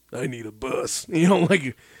 I need a bus.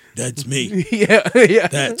 Like, That's me. yeah.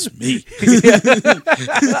 That's me.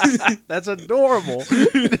 That's adorable.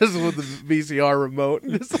 Just with the VCR remote.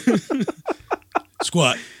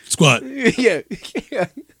 Squat. yeah.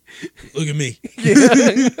 Look at me.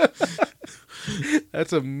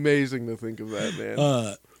 That's amazing to think of that,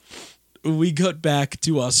 man. We got back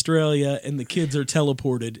to Australia, and the kids are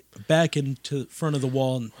teleported back into front of the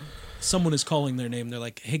wall, and someone is calling their name. They're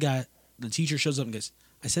like, hey, guy. The teacher shows up and goes,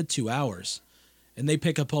 I said 2 hours. And they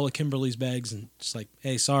pick up all of Kimberly's bags and just like,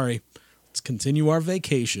 hey, sorry. Let's continue our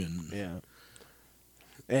vacation. Yeah.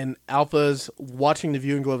 And Alpha's watching the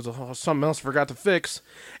viewing globe. Oh, something else I forgot to fix.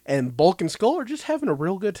 And Bulk and Skull are just having a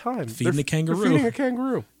real good time. Feeding a kangaroo. They're feeding a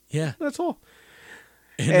kangaroo. Yeah. That's all.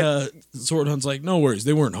 And Zordon's like, no worries.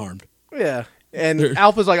 They weren't harmed. Yeah. And They're-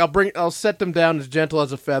 Alpha's like, I'll set them down as gentle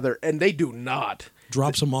as a feather. And they do not.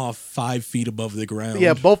 Drops them off 5 feet above the ground.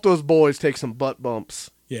 Yeah, both those boys take some butt bumps,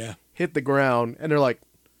 Yeah. hit the ground, and they're like,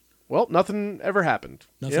 well, nothing ever happened.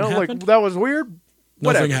 Nothing happened? Like, that was weird.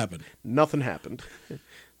 Nothing Whatever. happened. Nothing happened.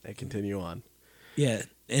 They continue on. Yeah.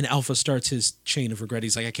 And Alpha starts his chain of regret.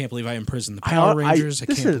 He's like, I can't believe I imprisoned the Power Rangers. I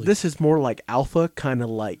can't believe. This is more like Alpha kind of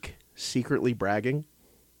like secretly bragging.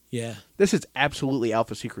 Yeah. This is absolutely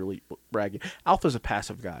Alpha secretly bragging. Alpha's a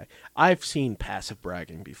passive guy. I've seen passive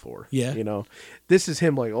bragging before. Yeah. This is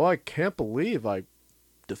him like, oh, I can't believe I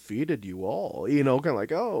defeated you all. Kind of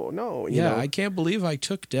like, oh, no. you Yeah, know. I can't believe I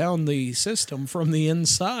took down the system from the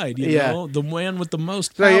inside. You Yeah. know, the man with the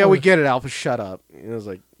most So, power. yeah, we get it, Alpha. Shut up. It was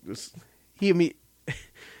like,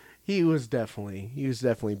 he was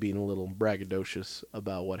definitely being a little braggadocious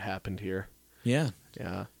about what happened here. Yeah,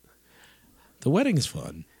 Yeah. the wedding's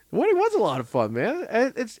fun. The wedding was a lot of fun, man.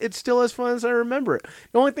 It's still as fun as I remember it.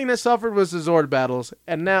 The only thing that suffered was the Zord battles,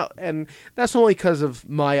 and that's only because of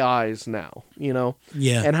my eyes now,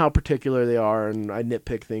 Yeah, and how particular they are, and I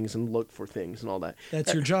nitpick things and look for things and all that.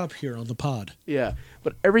 that's your job here on the pod. Yeah,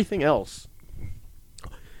 but everything else,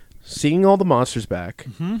 seeing all the monsters back,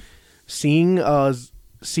 seeing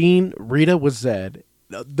Rita with Zed,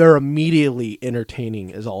 they're immediately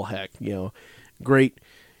entertaining as all heck. Great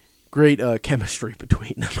chemistry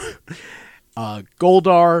between them.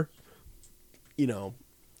 Goldar,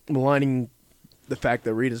 maligning the fact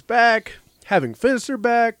that Rita's back, having Finster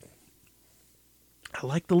back. I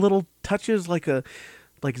like the little touches, like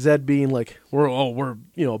Zed being like, we're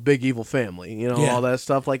a big evil family, Yeah. all that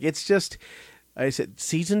stuff. Like, it's just, I said,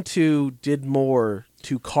 season 2 did more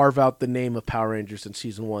to carve out the name of Power Rangers in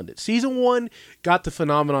season 1 did. Season 1 got the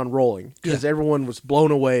phenomenon rolling because everyone was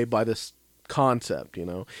blown away by this concept, you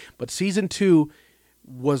know. But season 2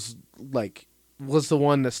 was the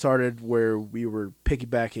one that started where we were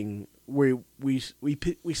piggybacking. We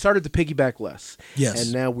started to piggyback less. Yes.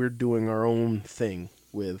 And now we're doing our own thing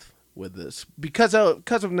with this because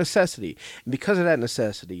of necessity. And because of that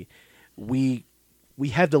necessity, we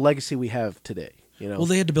have the legacy we have today. You know. Well,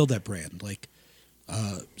 they had to build that brand, like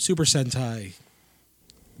Super Sentai.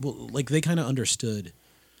 Well, like they kind of understood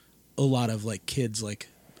a lot of like kids. Like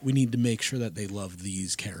we need to make sure that they love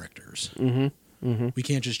these characters. Mm-hmm. Mm-hmm. We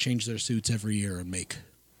can't just change their suits every year and make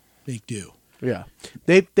do. Yeah,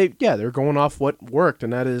 they're going off what worked,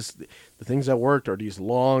 and that is the things that worked are these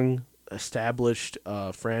long established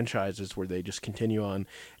franchises where they just continue on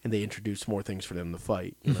and they introduce more things for them to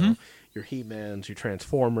fight. You know, your He-Mans, your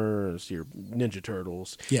Transformers, your Ninja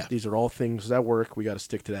Turtles. Yeah. These are all things that work. We got to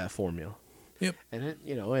stick to that formula. Yep. And it,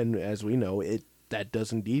 and as we know, that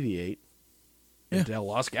doesn't deviate Yeah. until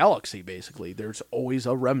Lost Galaxy. Basically, there's always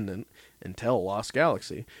a remnant until Lost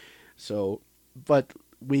Galaxy. So, but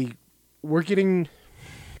we're getting.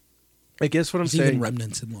 I guess what I'm There's saying. even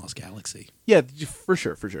remnants in Lost Galaxy. Yeah, for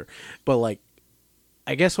sure. But like,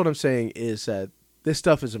 I guess what I'm saying is that this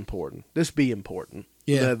stuff is important. This be important.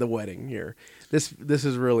 Yeah. The wedding here. This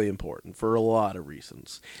is really important for a lot of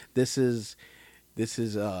reasons. This is.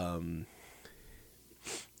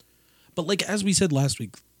 But like as we said last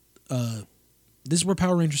week, this is where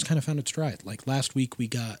Power Rangers kind of found its stride. Like last week we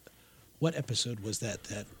got, what episode was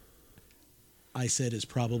that I said is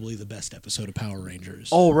probably the best episode of Power Rangers?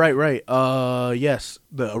 Oh, right. Yes,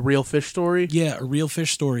 A Real Fish Story. Yeah, A Real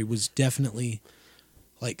Fish Story was definitely,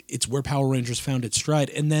 like, it's where Power Rangers found its stride.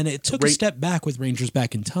 And then it took a step back with Rangers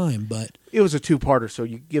Back in Time, but... It was a two-parter, so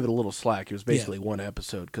you give it a little slack. It was basically one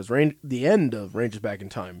episode, because the end of Rangers Back in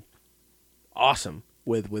Time, awesome,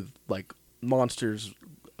 with like, monsters,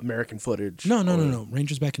 American footage. No.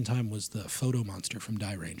 Rangers Back in Time was the photo monster from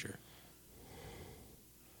Die Ranger.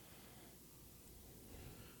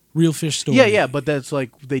 Real Fish Story. Yeah, but that's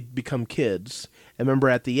like they become kids. And remember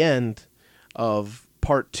at the end of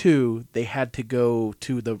part 2, they had to go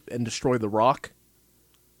and destroy the rock.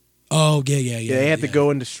 Oh, yeah. They had to go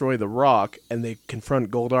and destroy the rock, and they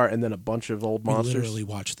confront Goldar and then a bunch of old We monsters. literally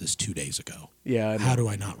watched this 2 days ago. Yeah, I know. How do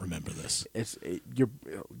I not remember this? I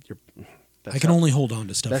can only hold on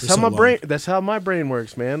to stuff. That's for how so my long. brain. That's how my brain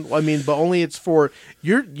works, man. I mean, but only it's for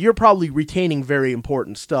you're probably retaining very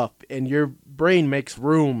important stuff, and your brain makes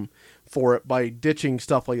room for it by ditching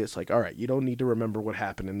stuff like this. Like, all right, you don't need to remember what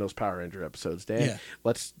happened in those Power Ranger episodes, Dan. Yeah.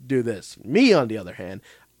 Let's do this. Me, on the other hand,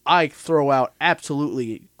 I throw out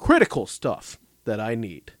absolutely critical stuff that I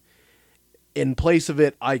need. In place of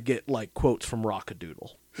it, I get like quotes from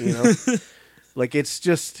Rockadoodle. You know, like it's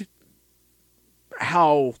just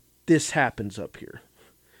how this happens up here.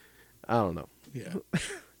 I don't know. Yeah.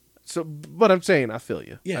 So, but I'm saying I feel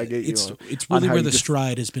you. Yeah, I get you it's on really how where you the just-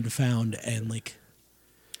 stride has been found, and like,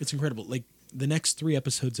 it's incredible. Like the next 3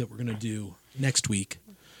 episodes that we're gonna do next week,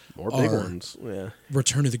 more big are- ones. Yeah.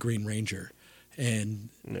 Return of the Green Ranger, and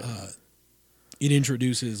it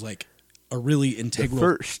introduces like a really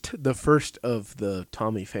integral The first of the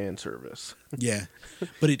Tommy fan service. yeah,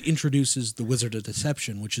 but it introduces the Wizard of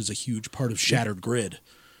Deception, which is a huge part of Shattered Grid.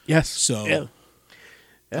 Yes. So, yeah.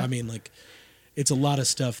 I mean, like, it's a lot of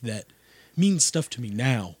stuff that means stuff to me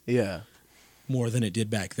now Yeah. more than it did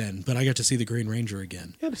back then. But I got to see the Green Ranger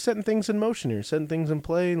again. Yeah, they're setting things in motion here, setting things in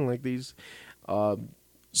play, and like these.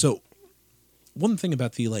 So, one thing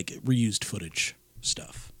about the like reused footage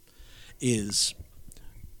stuff is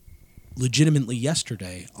legitimately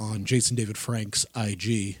yesterday on Jason David Frank's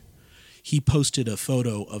IG, he posted a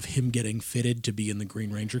photo of him getting fitted to be in the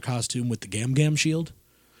Green Ranger costume with the Gam Gam shield.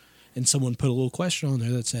 And someone put a little question on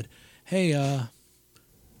there that said, hey,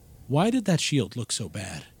 why did that shield look so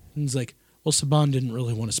bad? And he's like, well, Saban didn't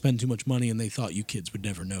really want to spend too much money and they thought you kids would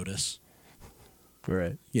never notice.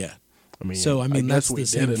 Right. Yeah. I mean, So, I mean, guess that's we the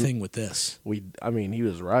same didn't. thing with this. I mean, he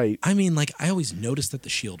was right. I mean, like, I always noticed that the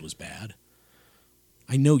shield was bad.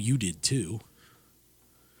 I know you did too.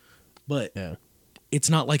 But Yeah. it's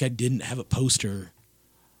not like I didn't have a poster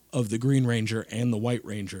of the Green Ranger and the White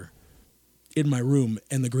Ranger in my room,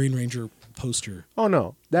 and the Green Ranger poster Oh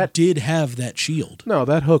no, that did have that shield.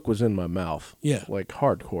 that hook was in my mouth. Yeah. Like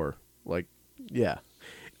hardcore. Like, yeah.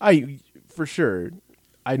 For sure,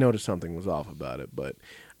 I noticed something was off about it, but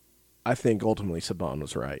I think ultimately Saban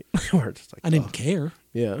was right. Where it's just like, I didn't care.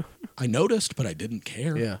 Yeah. I noticed, but I didn't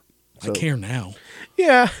care. Yeah. I care now.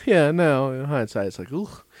 Yeah. No, in hindsight, it's like, ooh,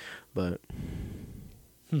 but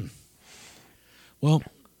Well,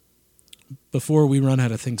 before we run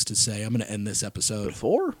out of things to say, I'm going to end this episode.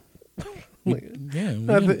 Before? Yeah,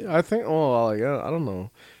 I think. Oh, like, I don't know.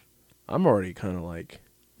 I'm already kind of like.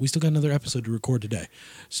 we still got another episode to record today.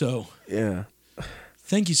 So Yeah.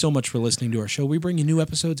 thank you so much for listening to our show. We bring you new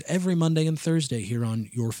episodes every Monday and Thursday here on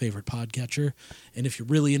your favorite podcatcher. And if you're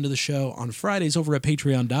really into the show, on Fridays over at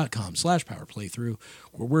patreon.com/powerplaythrough,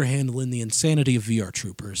 where we're handling the insanity of VR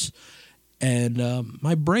Troopers. And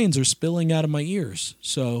my brains are spilling out of my ears.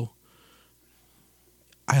 So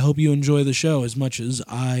I hope you enjoy the show as much as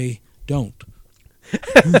I don't.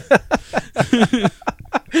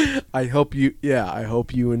 I hope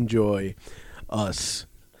you enjoy us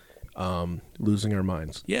losing our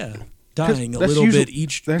minds. Yeah. Dying a That's little usually- bit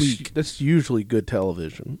each that's, week. That's usually good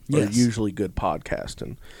television, or Yes. usually good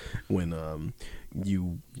podcasting, when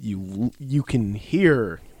you can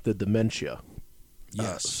hear the dementia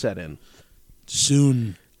Yes. set in.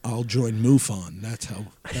 Soon I'll join MUFON. That's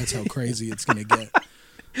how crazy it's going to get.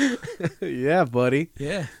 Yeah, buddy.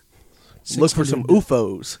 Yeah. Look for some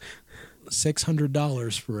UFOs.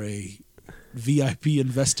 $600 for a VIP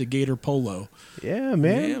investigator polo. Yeah,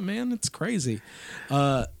 man. Yeah, man, it's crazy.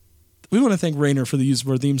 We want to thank Rainer for the use of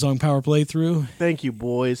our theme song, Power Playthrough. Thank you,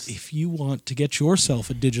 boys. If you want to get yourself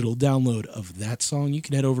a digital download of that song, you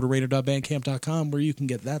can head over to rainer.bandcamp.com where you can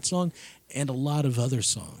get that song and a lot of other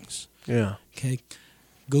songs. Yeah. Okay?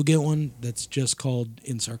 Go get one that's just called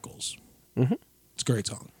In Circles. Mhm. It's a great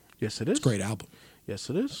song. Yes, it is. It's a great album. Yes,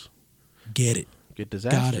 it is. Get it. Get Got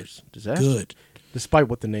disasters. it. Disasters. Good. Despite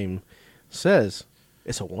what the name says,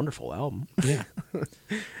 it's a wonderful album. Yeah.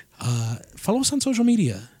 Follow us on social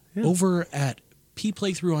media. Yeah. Over at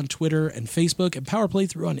Playthrough on Twitter and Facebook and Power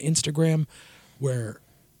Playthrough on Instagram, where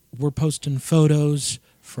we're posting photos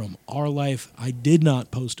from our life. I did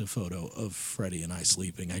not post a photo of Freddie and I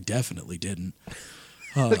sleeping. I definitely didn't.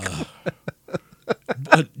 But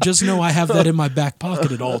just know I have that in my back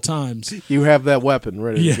pocket at all times. You have that weapon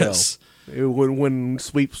ready Yes. to go. When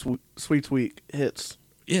Sweet Week hits,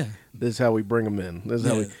 Yeah. this is how we bring them in. This is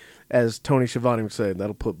how Yeah. we, as Tony Schiavone would say,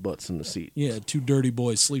 that'll put butts in the seat. Yeah, two dirty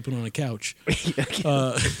boys sleeping on a couch.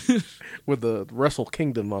 With the Wrestle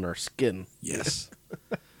Kingdom on our skin. Yes.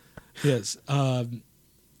 Yes.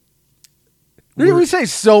 We say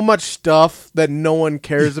so much stuff that no one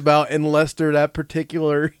cares about unless they're that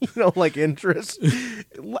particular, interest.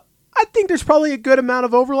 I think there's probably a good amount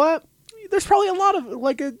of overlap. There's probably a lot of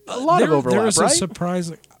overlap, There's right? a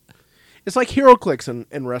surprising. It's like HeroClix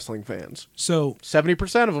and wrestling fans. So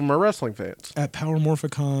 70% of them are wrestling fans. at Power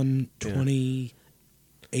Morphicon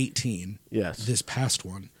 2018, Yes. this past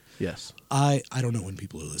one, Yes. I don't know when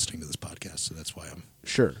people are listening to this podcast, so that's why I'm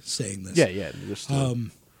Sure. saying this. Yeah. Just,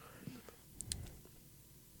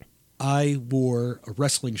 I wore a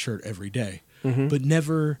wrestling shirt every day, Mm-hmm. but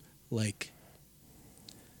never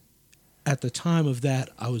at the time of that,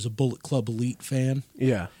 I was a Bullet Club Elite fan,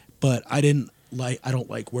 yeah. but I don't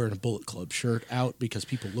like wearing a Bullet Club shirt out because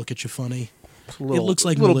people look at you funny. It's a little, looks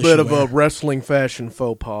like a little militia bit of a wear. wrestling fashion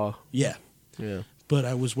faux pas. Yeah. Yeah. But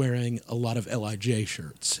I was wearing a lot of LIJ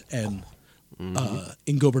shirts and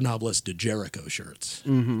Ingobernables de Jericho shirts,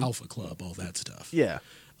 Alpha Club, all that stuff. Yeah.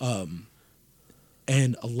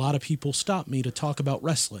 And a lot of people stopped me to talk about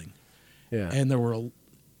wrestling. Yeah. And there were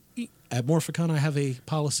at Morphicon, I have a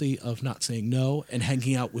policy of not saying no and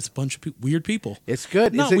hanging out with a bunch of weird people. It's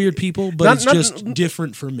good. Not Is it- weird people, but not- it's not- just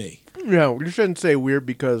different for me. No, you shouldn't say weird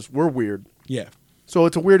because we're weird. Yeah. So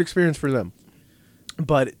it's a weird experience for them.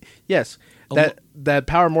 But yes, that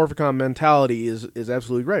Power Morphicon mentality is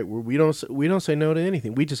absolutely right. We don't say no to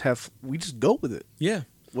anything. We just go with it. Yeah.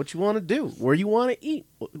 What you want to do, where you want to eat,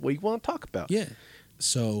 what you want to talk about. Yeah.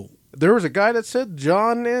 So, There was a guy that said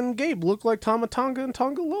John and Gabe look like Tamatanga and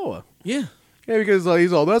Tongaloa. yeah. Yeah, because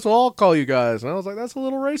he's all, that's what I'll call you guys. And I was like, that's a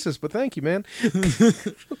little racist, but thank you, man.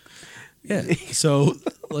 Yeah. So,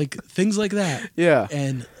 things like that. Yeah.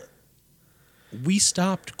 And we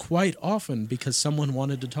stopped quite often because someone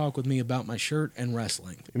wanted to talk with me about my shirt and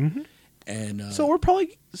wrestling. Mm-hmm. And So we're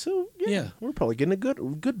probably we're probably getting a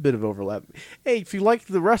good bit of overlap. Hey, if you like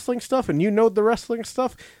the wrestling stuff and you know the wrestling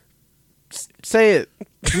stuff, say it.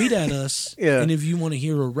 tweet at us. Yeah. And if you want to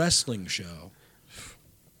hear a wrestling show,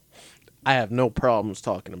 I have no problems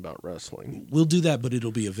talking about wrestling. we'll do that, but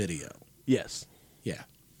it'll be a video. Yes. Yeah.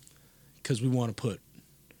 Because we want to put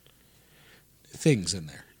things in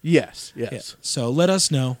there. Yes. Yeah. Yes. So let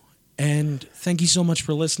us know. And thank you so much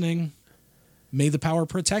for listening. May the power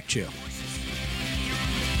protect you.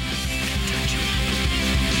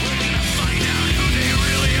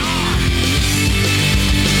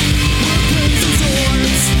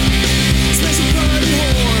 Special party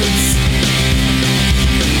hordes.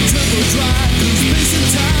 Triple drive through space and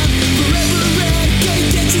time forever.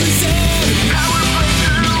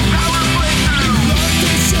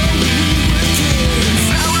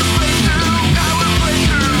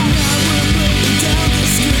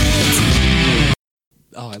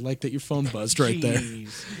 like that your phone buzzed right there.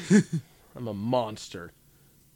 Jeez. I'm a monster.